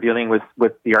why they are dealing with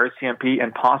the RCMP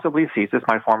and possibly CSIS,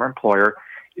 my former employer,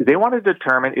 is they want to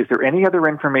determine, is there any other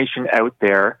information out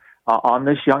there on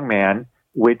this young man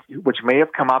which may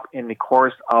have come up in the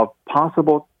course of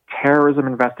possible terrorism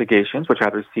investigations, which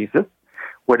either CSIS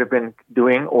would have been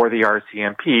doing or the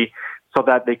RCMP, so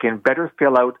that they can better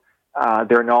fill out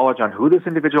their knowledge on who this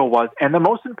individual was. And the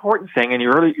most important thing, and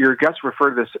your guest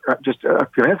referred to this just a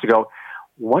few minutes ago,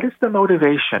 what is the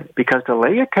motivation? Because to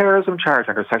lay a terrorism charge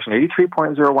under Section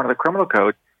 83.01 of the Criminal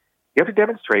Code, you have to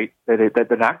demonstrate that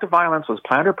an act of violence was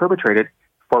planned or perpetrated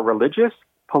for religious,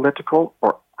 political,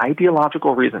 or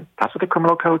ideological reasons. That's what the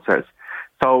Criminal Code says.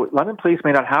 So London Police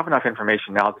may not have enough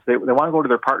information now. They want to go to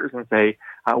their partners and say,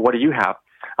 what do you have?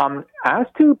 As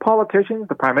to politicians,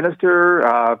 the Prime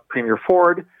Minister, Premier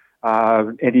Ford,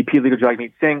 NDP leader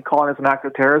Jagmeet Singh calling this an act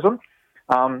of terrorism,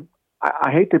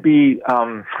 I hate to be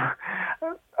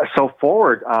so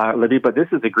forward, Libby, but this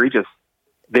is egregious.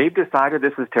 They've decided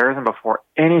this is terrorism before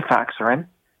any facts are in,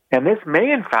 and this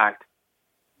may, in fact,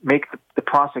 make the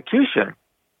prosecution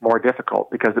more difficult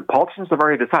because the politicians have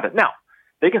already decided. Now,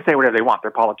 they can say whatever they want. They're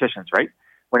politicians, right?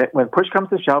 When push comes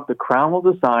to shove, the Crown will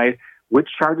decide which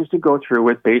charges to go through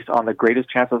with based on the greatest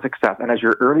chance of success. And as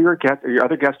your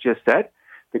other guest just said,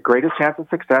 the greatest chance of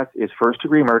success is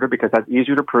first-degree murder because that's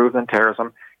easier to prove than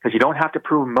terrorism because you don't have to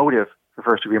prove motive for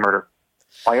first-degree murder.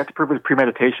 All you have to prove is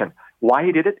premeditation. Why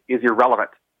he did it is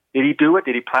irrelevant. Did he do it?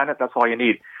 Did he plan it? That's all you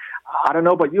need. I don't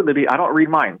know about you, Libby. I don't read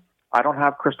minds. I don't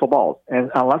have crystal balls. And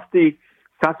unless the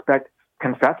suspect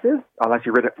confesses, unless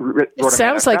you it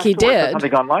sounds like he did.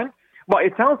 Something online. Well,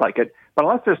 it sounds like it. But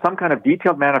unless there's some kind of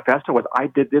detailed manifesto with I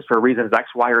did this for reasons X,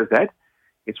 Y, or Z,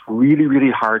 it's really,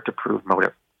 really hard to prove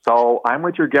motive. So I'm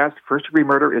with your guest. First-degree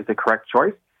murder is the correct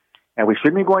choice. And we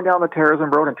shouldn't be going down the terrorism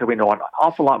road until we know an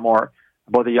awful lot more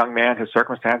about the young man, his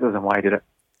circumstances, and why he did it.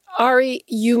 Ari,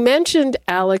 you mentioned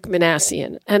Alek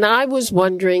Minassian, and I was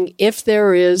wondering if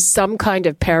there is some kind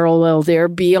of parallel there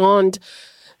beyond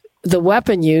the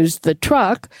weapon used, the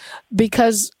truck,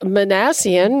 because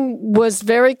Minassian was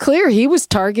very clear he was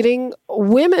targeting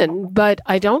women, but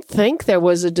I don't think there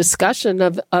was a discussion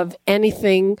of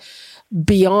anything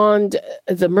beyond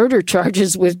the murder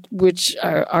charges, which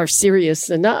are serious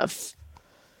enough.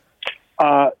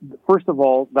 First of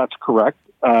all, that's correct.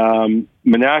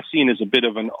 Minassian is a bit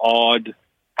of an odd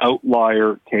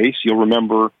outlier case. You'll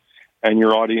remember, and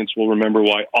your audience will remember,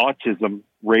 why autism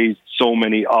raised so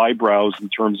many eyebrows in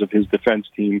terms of his defense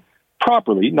team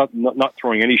properly, not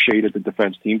throwing any shade at the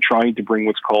defense team, trying to bring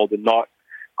what's called a not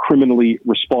criminally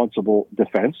responsible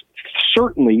defense.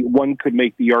 Certainly, one could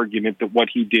make the argument that what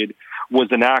he did was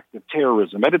an act of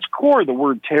terrorism. At its core, the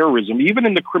word terrorism, even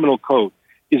in the criminal code,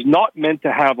 is not meant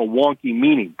to have a wonky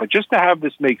meaning, but just to have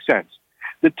this make sense.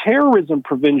 The terrorism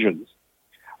provisions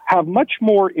have much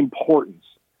more importance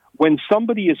when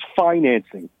somebody is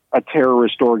financing a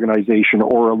terrorist organization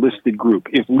or a listed group.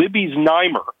 If Libby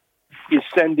Znaimer is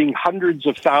sending hundreds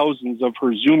of thousands of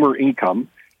her Zoomer income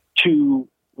to...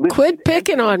 Quit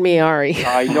picking on me, Ari.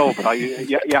 I know, but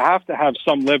you have to have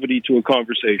some levity to a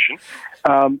conversation.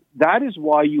 That is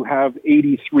why you have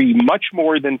 83, much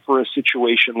more than for a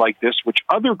situation like this, which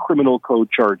other criminal code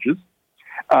charges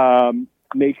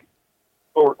make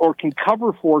or can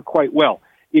cover for quite well.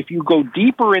 If you go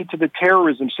deeper into the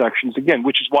terrorism sections, again,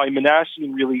 which is why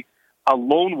Minassian really a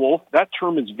lone wolf, that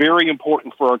term is very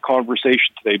important for our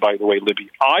conversation today, by the way, Libby.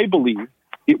 I believe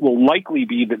it will likely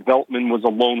be that Veltman was a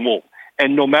lone wolf.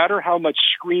 And no matter how much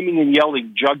screaming and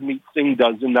yelling Jagmeet Singh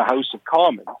does in the House of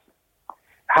Commons,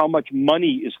 how much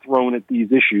money is thrown at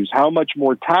these issues, how much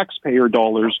more taxpayer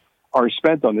dollars are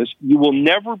spent on this, you will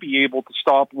never be able to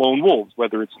stop lone wolves,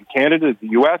 whether it's in Canada, the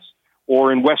U.S.,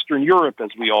 or in Western Europe, as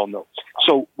we all know.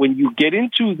 So when you get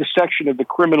into the section of the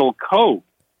criminal code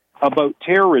about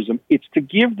terrorism, it's to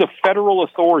give the federal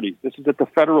authorities, this is at the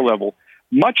federal level,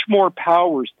 much more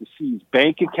powers to seize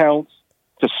bank accounts,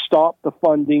 to stop the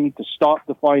funding, to stop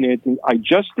the financing. I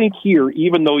just think here,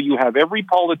 even though you have every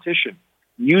politician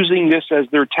using this as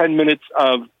their 10 minutes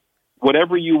of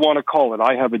whatever you want to call it,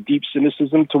 I have a deep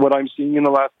cynicism to what I'm seeing in the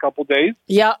last couple of days.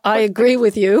 Yeah, I agree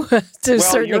with you to a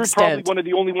certain extent. You're probably one of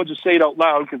the only ones to say it out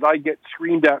loud because I get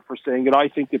screamed at for saying it. I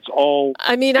think it's all.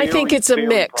 I mean, I think it's a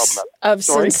mix of.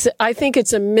 I think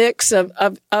it's a mix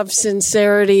of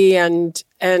sincerity and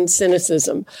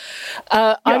cynicism.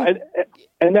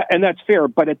 And that's fair.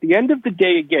 But at the end of the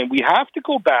day, again, we have to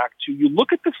go back to, you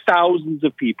look at the thousands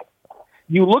of people.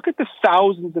 You look at the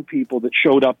thousands of people that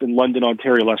showed up in London,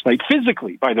 Ontario last night,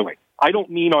 physically, by the way. I don't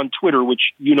mean on Twitter, which,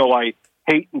 you know, I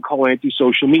hate and call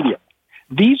anti-social media.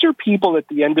 These are people at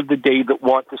the end of the day that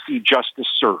want to see justice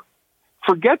served.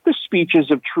 Forget the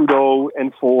speeches of Trudeau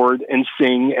and Ford and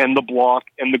Singh and the Bloc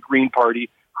and the Green Party,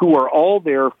 who are all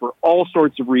there for all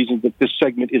sorts of reasons that this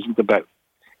segment isn't about.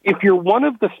 If you're one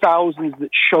of the thousands that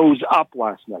shows up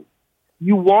last night,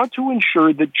 you want to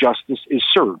ensure that justice is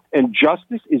served. And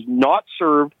justice is not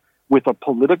served with a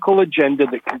political agenda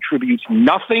that contributes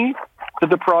nothing to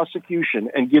the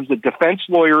prosecution and gives a defense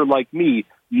lawyer like me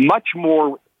much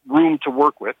more room to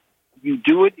work with. You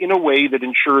do it in a way that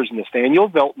ensures Nathaniel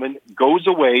Veltman goes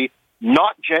away,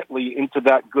 not gently into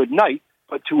that good night,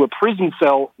 but to a prison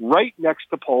cell right next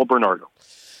to Paul Bernardo.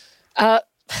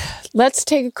 Let's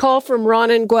take a call from Ron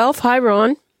in Guelph. Hi,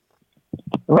 Ron.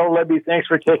 Hello, Libby. Thanks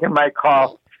for taking my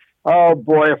call. Oh,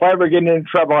 boy. If I ever get into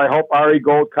trouble, I hope Ari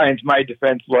Goldkind's my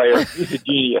defense lawyer. He's a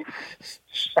genius.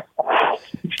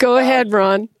 Go ahead,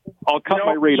 Ron. I'll cut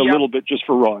my rate a little bit just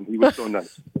for Ron. He was so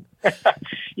nice.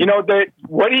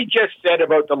 What he just said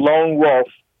about the lone wolf,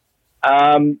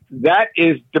 that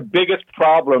is the biggest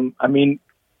problem. I mean,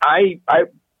 I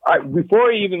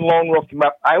before even lone wolf came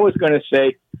up, I was going to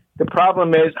say the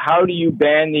problem is, how do you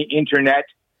ban the internet?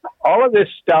 All of this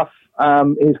stuff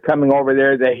is coming over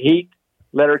there, the hate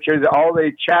literature, all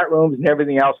the chat rooms and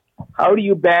everything else. How do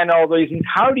you ban all these? And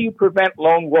how do you prevent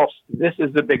lone wolves? This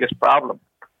is the biggest problem.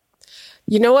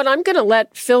 You know what? I'm going to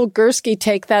let Phil Gurski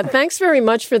take that. Thanks very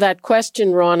much for that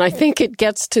question, Ron. I think it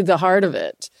gets to the heart of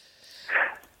it.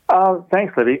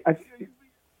 Thanks, Libby.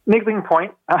 Niggling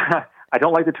point. I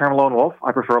don't like the term lone wolf.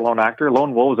 I prefer lone actor.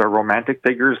 Lone wolves are romantic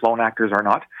figures. Lone actors are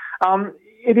not.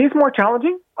 It is more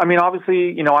challenging. I mean,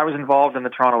 obviously, I was involved in the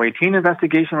Toronto 18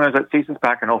 investigation when I was at CSIS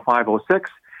back in 05-06.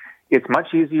 It's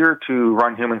much easier to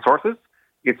run human sources.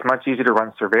 It's much easier to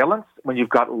run surveillance. When you've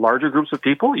got larger groups of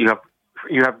people, you have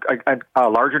a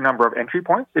larger number of entry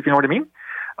points, if you know what I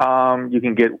mean. You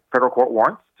can get federal court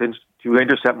warrants to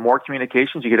intercept more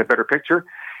communications. You get a better picture.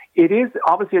 It is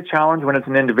obviously a challenge when it's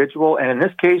an individual. And in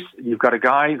this case, you've got a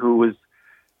guy who was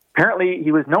apparently,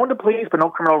 he was known to police, but no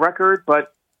criminal record.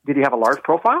 But did he have a large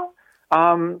profile?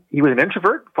 He was an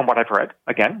introvert, from what I've read.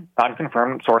 Again,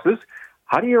 unconfirmed sources.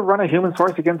 How do you run a human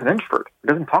source against an introvert? It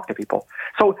doesn't talk to people.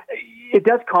 So it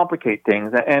does complicate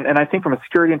things. And I think from a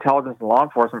security, intelligence, and law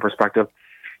enforcement perspective,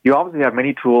 you obviously have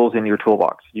many tools in your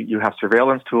toolbox. You have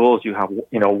surveillance tools, you have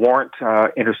warrant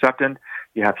interceptant,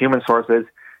 you have human sources.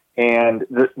 And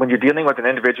when you're dealing with an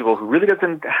individual who really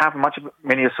doesn't have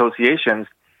many associations,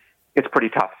 it's pretty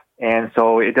tough. And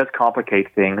so it does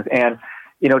complicate things. And,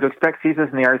 to expect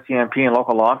CSIS and the RCMP and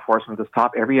local law enforcement to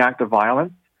stop every act of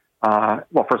violence,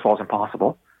 well, first of all, it's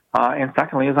impossible. And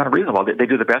secondly, it's unreasonable. They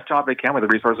do the best job they can with the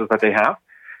resources that they have.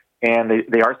 And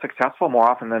they are successful more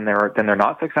often than they're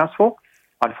not successful.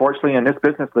 Unfortunately, in this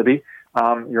business, Libby,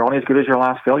 you're only as good as your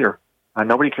last failure.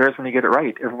 Nobody cares when you get it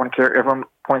right. Everyone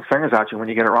points fingers at you when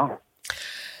you get it wrong.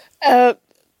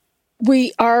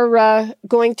 We are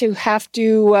going to have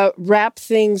to wrap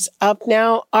things up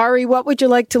now. Ari, what would you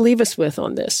like to leave us with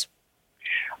on this?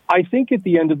 I think at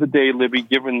the end of the day, Libby,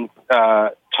 given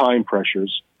time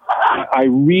pressures, I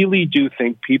really do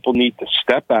think people need to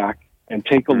step back and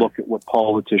take a look at what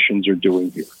politicians are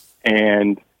doing here.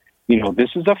 And, this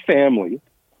is a family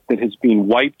that has been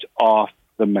wiped off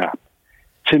the map.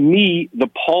 To me, the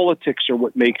politics are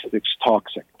what makes this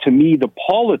toxic. To me, the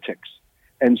politics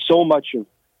and so much of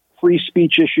free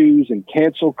speech issues and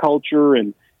cancel culture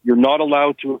and you're not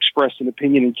allowed to express an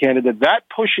opinion in Canada, that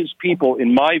pushes people,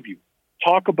 in my view,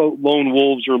 talk about lone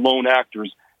wolves or lone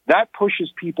actors, that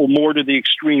pushes people more to the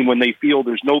extreme when they feel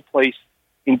there's no place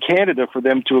in Canada for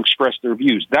them to express their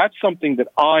views. That's something that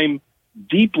I'm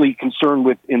deeply concerned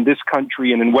with in this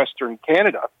country and in Western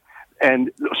Canada,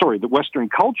 the Western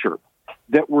culture,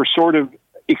 that we're sort of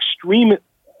extreme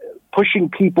pushing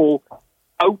people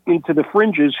out into the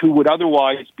fringes who would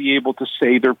otherwise be able to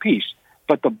say their piece.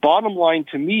 But the bottom line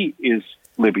to me is,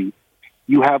 Libby,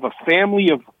 you have a family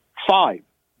of 5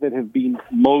 that have been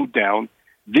mowed down.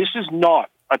 This is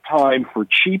not a time for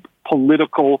cheap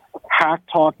political hack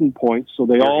talking points so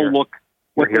they all look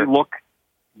what they look.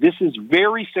 This is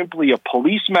very simply a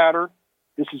police matter.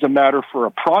 This is a matter for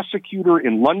a prosecutor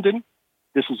in London.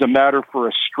 This is a matter for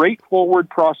a straightforward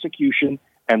prosecution,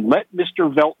 and let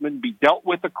Mr. Veltman be dealt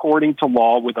with according to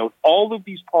law without all of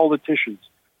these politicians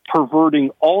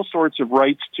perverting all sorts of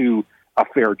rights to a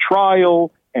fair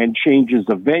trial and changes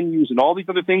of venues and all these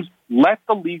other things. Let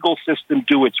the legal system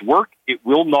do its work. It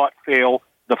will not fail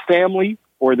the family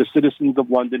or the citizens of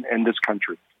London and this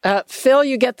country. Phil,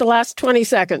 you get the last 20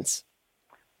 seconds.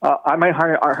 I might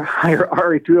hire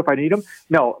Ari too if I need him.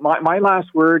 No, my last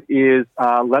word is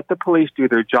let the police do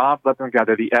their job. Let them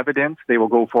gather the evidence. They will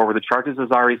go forward with the charges,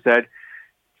 as Ari said.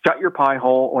 Shut your pie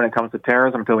hole when it comes to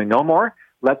terrorism until we know more.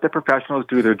 Let the professionals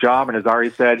do their job. And as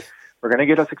Ari said, we're going to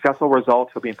get a successful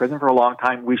result. He'll be in prison for a long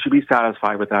time. We should be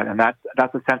satisfied with that. And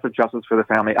that's a sense of justice for the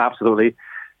family. Absolutely.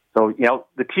 So,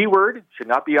 the T word should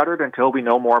not be uttered until we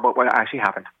know more about what actually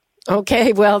happened.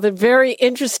 Okay, well, the very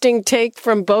interesting take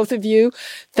from both of you.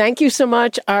 Thank you so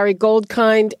much, Ari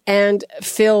Goldkind and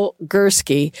Phil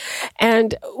Gurski.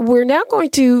 And we're now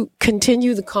going to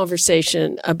continue the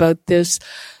conversation about this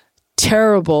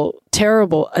terrible,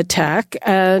 terrible attack,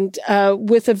 and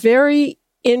with a very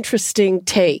interesting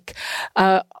take.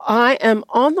 I am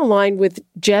on the line with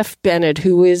Jeff Bennett,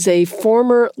 who is a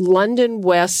former London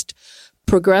West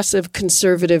Progressive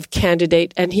Conservative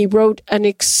candidate, and he wrote an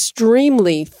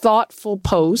extremely thoughtful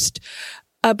post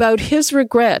about his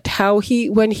regret, how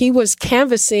when he was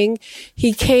canvassing,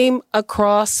 he came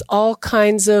across all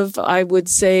kinds of, I would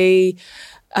say,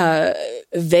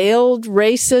 veiled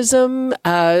racism,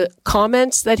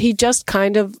 comments that he just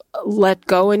kind of let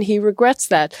go, and he regrets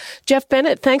that. Jeff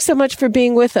Bennett, thanks so much for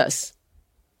being with us.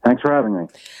 Thanks for having me.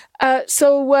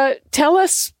 So tell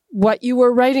us what you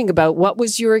were writing about. What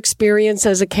was your experience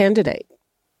as a candidate?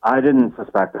 I didn't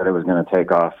suspect that it was going to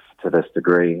take off to this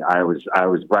degree. I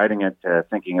was writing it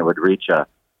thinking it would reach a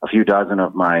few dozen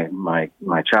of my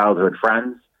childhood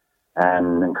friends,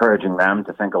 and encouraging them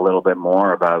to think a little bit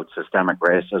more about systemic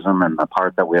racism and the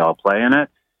part that we all play in it.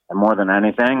 And more than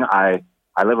anything, I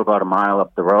live about a mile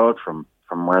up the road from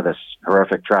where this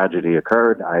horrific tragedy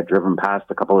occurred. I had driven past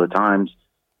a couple of times,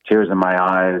 tears in my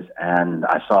eyes, and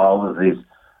I saw all of these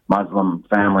Muslim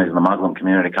families in the Muslim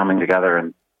community coming together,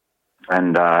 and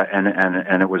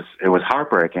it was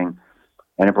heartbreaking,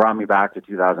 and it brought me back to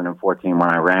 2014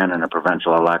 when I ran in a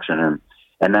provincial election,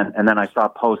 and then I saw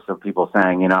posts of people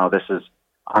saying, this is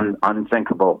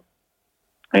unthinkable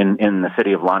in the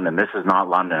city of London. This is not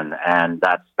London, and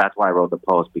that's why I wrote the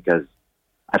post, because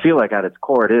I feel like at its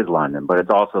core it is London, but it's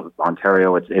also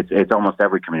Ontario. It's almost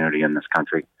every community in this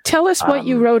country. Tell us what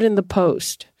you wrote in the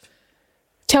post.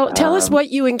 Tell us what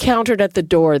you encountered at the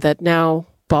door that now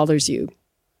bothers you.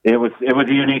 It was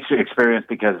a unique experience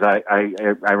because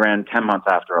I ran 10 months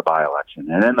after a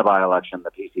by-election. And in the by-election,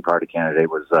 the PC party candidate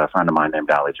was a friend of mine named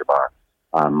Ali Jabbar,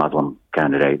 a Muslim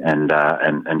candidate, and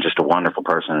just a wonderful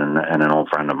person and an old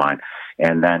friend of mine.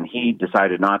 And then he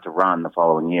decided not to run the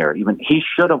following year. Even he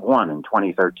should have won in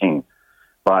 2013,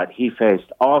 but he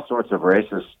faced all sorts of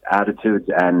racist attitudes,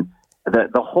 and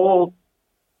the whole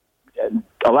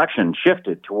election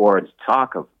shifted towards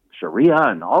talk of Sharia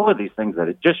and all of these things that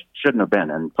it just shouldn't have been,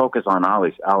 and focus on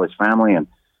Ali's family. And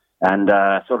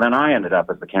so then I ended up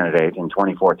as the candidate in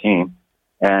 2014.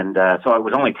 And so it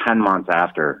was only 10 months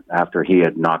after he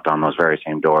had knocked on those very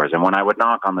same doors. And when I would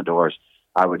knock on the doors,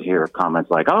 I would hear comments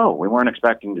like, "Oh, we weren't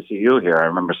expecting to see you here." I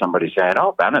remember somebody saying,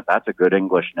 "Oh, Bennett, that's a good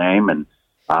English name." And,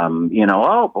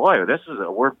 "Oh boy,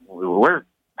 we're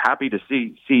happy to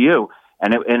see you."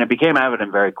 And it became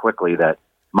evident very quickly that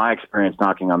my experience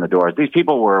knocking on the doors, these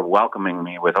people were welcoming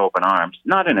me with open arms,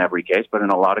 not in every case, but in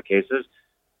a lot of cases.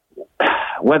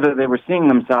 Whether they were seeing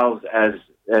themselves as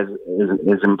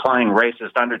implying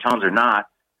racist undertones or not,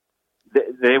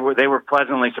 they were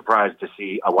pleasantly surprised to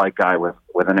see a white guy with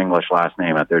an English last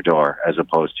name at their door, as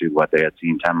opposed to what they had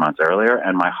seen 10 months earlier.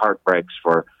 And my heart breaks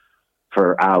for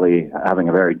Ali having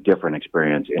a very different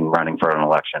experience in running for an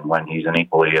election when he's an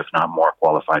equally, if not more,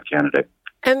 qualified candidate.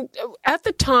 And at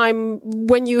the time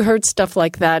when you heard stuff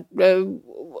like that,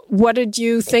 what did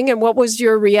you think, and what was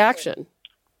your reaction?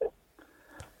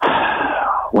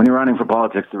 When you're running for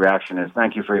politics, the reaction is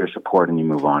thank you for your support, and you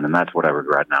move on. And that's what I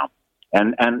regret now.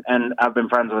 And I've been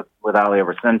friends with Ali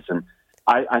ever since, and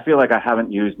I feel like I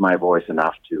haven't used my voice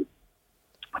enough to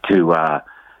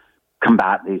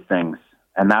combat these things.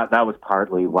 And that was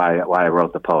partly why I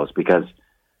wrote the post, because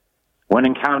when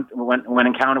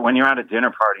you're at a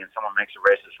dinner party and someone makes a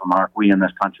racist remark, we in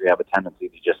this country have a tendency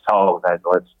to just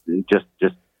let's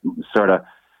just sort of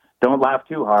don't laugh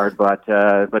too hard, but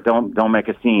don't make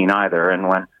a scene either. And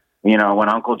when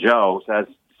Uncle Joe says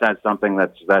something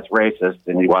that's racist,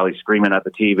 and while he's screaming at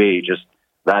the TV,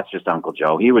 that's just Uncle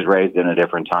Joe. He was raised in a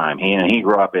different time. He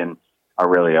grew up in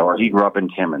Orillia, or he grew up in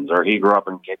Timmins, or he grew up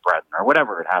in Cape Breton, or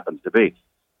whatever it happens to be.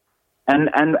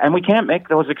 And we can't make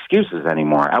those excuses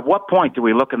anymore. At what point do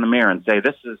we look in the mirror and say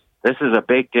this is a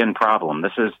baked-in problem?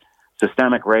 This is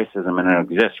systemic racism, and it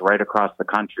exists right across the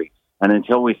country. And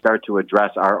until we start to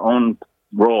address our own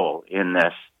role in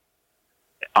this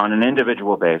on an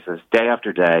individual basis, day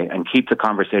after day, and keep the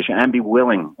conversation and be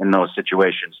willing in those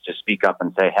situations to speak up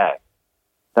and say, "Hey,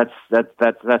 that's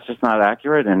just not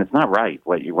accurate, and it's not right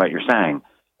what you're saying."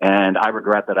 And I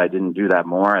regret that I didn't do that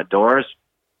more at doors.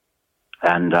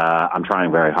 And I'm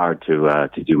trying very hard to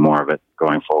do more of it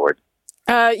going forward.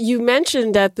 You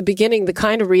mentioned at the beginning the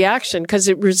kind of reaction, because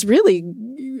it was really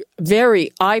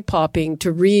very eye-popping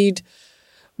to read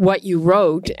what you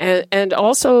wrote, and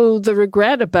also the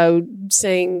regret about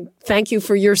saying thank you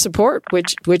for your support,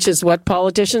 which is what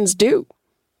politicians do.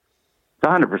 It's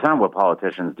 100% what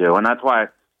politicians do, and that's why.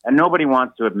 And nobody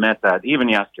wants to admit that. Even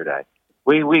yesterday,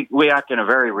 we act in a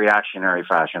very reactionary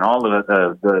fashion. All of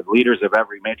the leaders of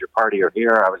every major party are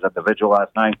here. I was at the vigil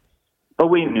last night, but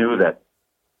we knew that.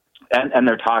 And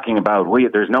they're talking about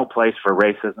there's no place for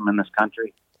racism in this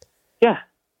country. Yeah,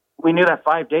 we knew that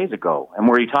 5 days ago. And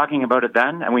were you talking about it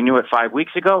then? And we knew it 5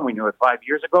 weeks ago, and we knew it 5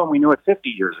 years ago, and we knew it 50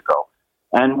 years ago.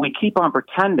 And we keep on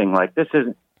pretending like this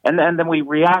isn't, and then we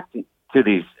react to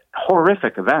these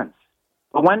horrific events.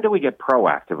 But when do we get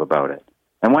proactive about it?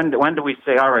 And when do we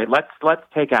say, all right, let's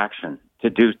take action to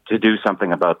do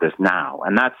something about this now?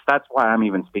 And that's why I'm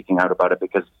even speaking out about it,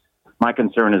 because my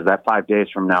concern is that 5 days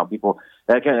from now,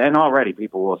 and already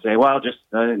people will say, well, just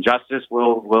justice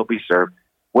will be served.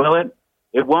 Will it?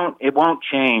 It won't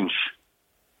change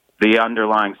the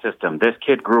underlying system. This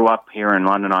kid grew up here in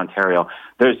London, Ontario.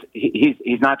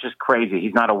 He's not just crazy.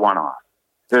 He's not a one-off.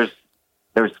 There's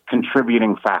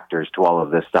contributing factors to all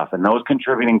of this stuff, and those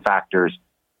contributing factors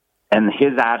and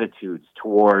his attitudes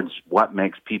towards what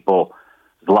makes people's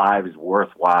lives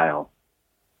worthwhile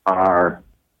are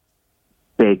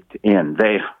baked in.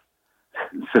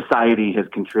 Society has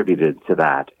contributed to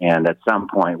that, and at some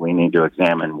point we need to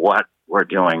examine what we're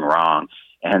doing wrong,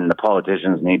 and the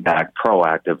politicians need to act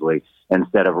proactively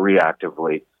instead of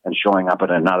reactively and showing up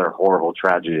at another horrible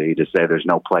tragedy to say there's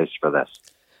no place for this.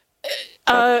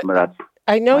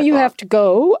 I know you have to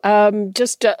go.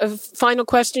 Just a final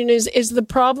question is the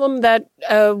problem that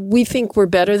we think we're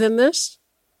better than this?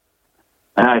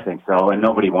 I think so, and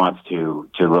nobody wants to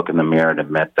look in the mirror and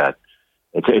admit that.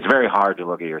 It's very hard to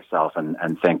look at yourself and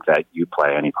think that you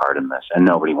play any part in this, and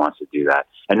nobody wants to do that.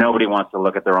 And nobody wants to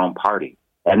look at their own party.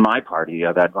 And my party,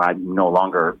 that I'm no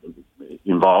longer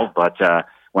involved, but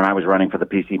when I was running for the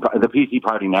PC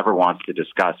party never wants to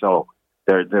discuss,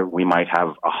 we might have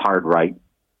a hard right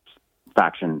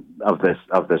faction of this.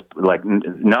 Like,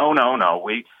 no,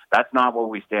 that's not what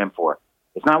we stand for.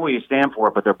 It's not what you stand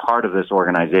for, but they're part of this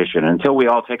organization. Until we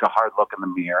all take a hard look in the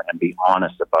mirror and be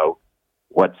honest about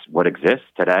what exists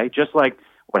today, just like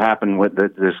what happened with the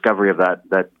discovery of that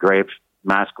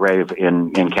mass grave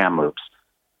in Kamloops.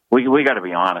 We got to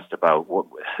be honest about.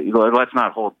 Let's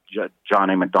not hold John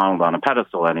A. Macdonald on a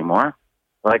pedestal anymore.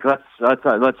 Like let's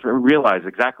realize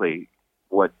exactly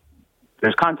what.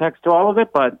 There's context to all of it,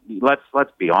 but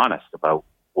let's be honest about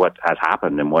what has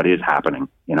happened and what is happening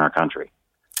in our country.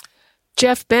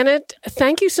 Jeff Bennett,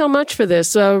 thank you so much for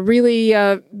this. Really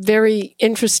very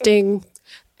interesting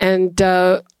and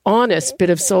honest bit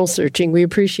of soul searching. We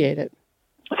appreciate it.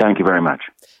 Thank you very much.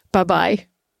 Bye-bye.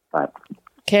 Bye.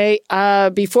 Okay,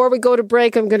 before we go to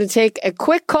break, I'm going to take a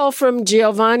quick call from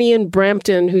Giovanni in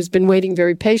Brampton, who's been waiting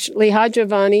very patiently. Hi,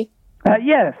 Giovanni.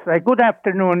 Yes, good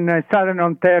afternoon, Southern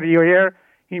Ontario here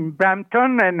in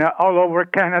Brampton and all over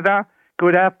Canada.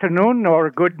 Good afternoon or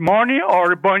good morning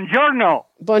or buongiorno.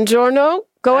 Buongiorno.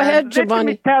 Go ahead, Giovanni. Let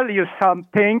me tell you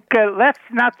something. Let's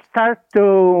not start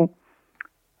to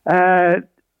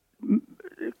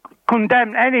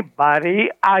condemn anybody.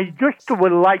 I just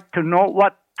would like to know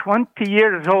what 20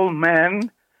 years old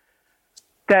man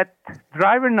that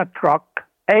driving a truck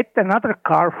ate another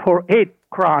car for hate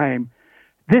crime.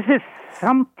 This is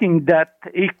something that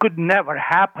it could never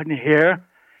happen here,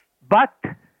 but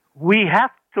we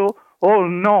have to all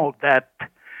know that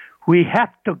we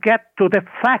have to get to the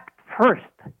fact first.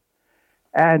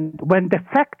 And when the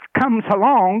fact comes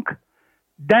along,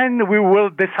 then we will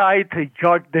decide, the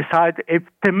judge decide if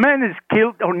the man is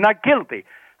killed or not guilty.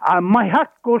 My heart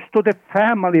goes to the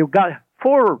family. We've got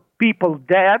 4 people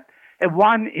dead and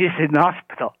 1 is in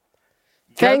hospital.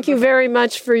 Thank you very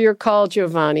much for your call,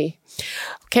 Giovanni.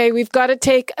 Okay, we've got to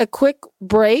take a quick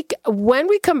break. When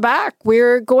we come back,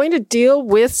 we're going to deal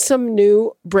with some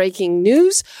new breaking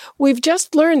news. We've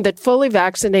just learned that fully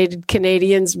vaccinated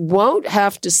Canadians won't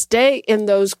have to stay in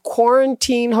those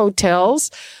quarantine hotels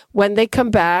when they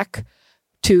come back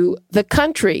to the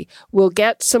country. We'll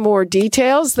get some more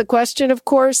details. The question, of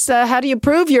course, how do you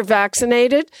prove you're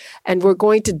vaccinated? And we're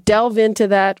going to delve into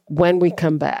that when we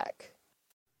come back.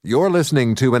 You're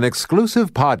listening to an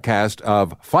exclusive podcast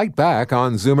of Fight Back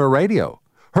on Zoomer Radio.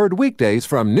 Heard weekdays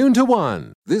from noon to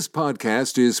 1. This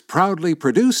podcast is proudly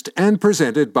produced and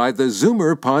presented by the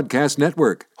Zoomer Podcast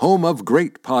Network, home of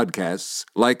great podcasts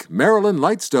like Marilyn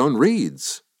Lightstone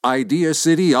Reads, Idea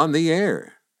City on the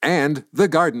Air, and The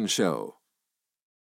Garden Show.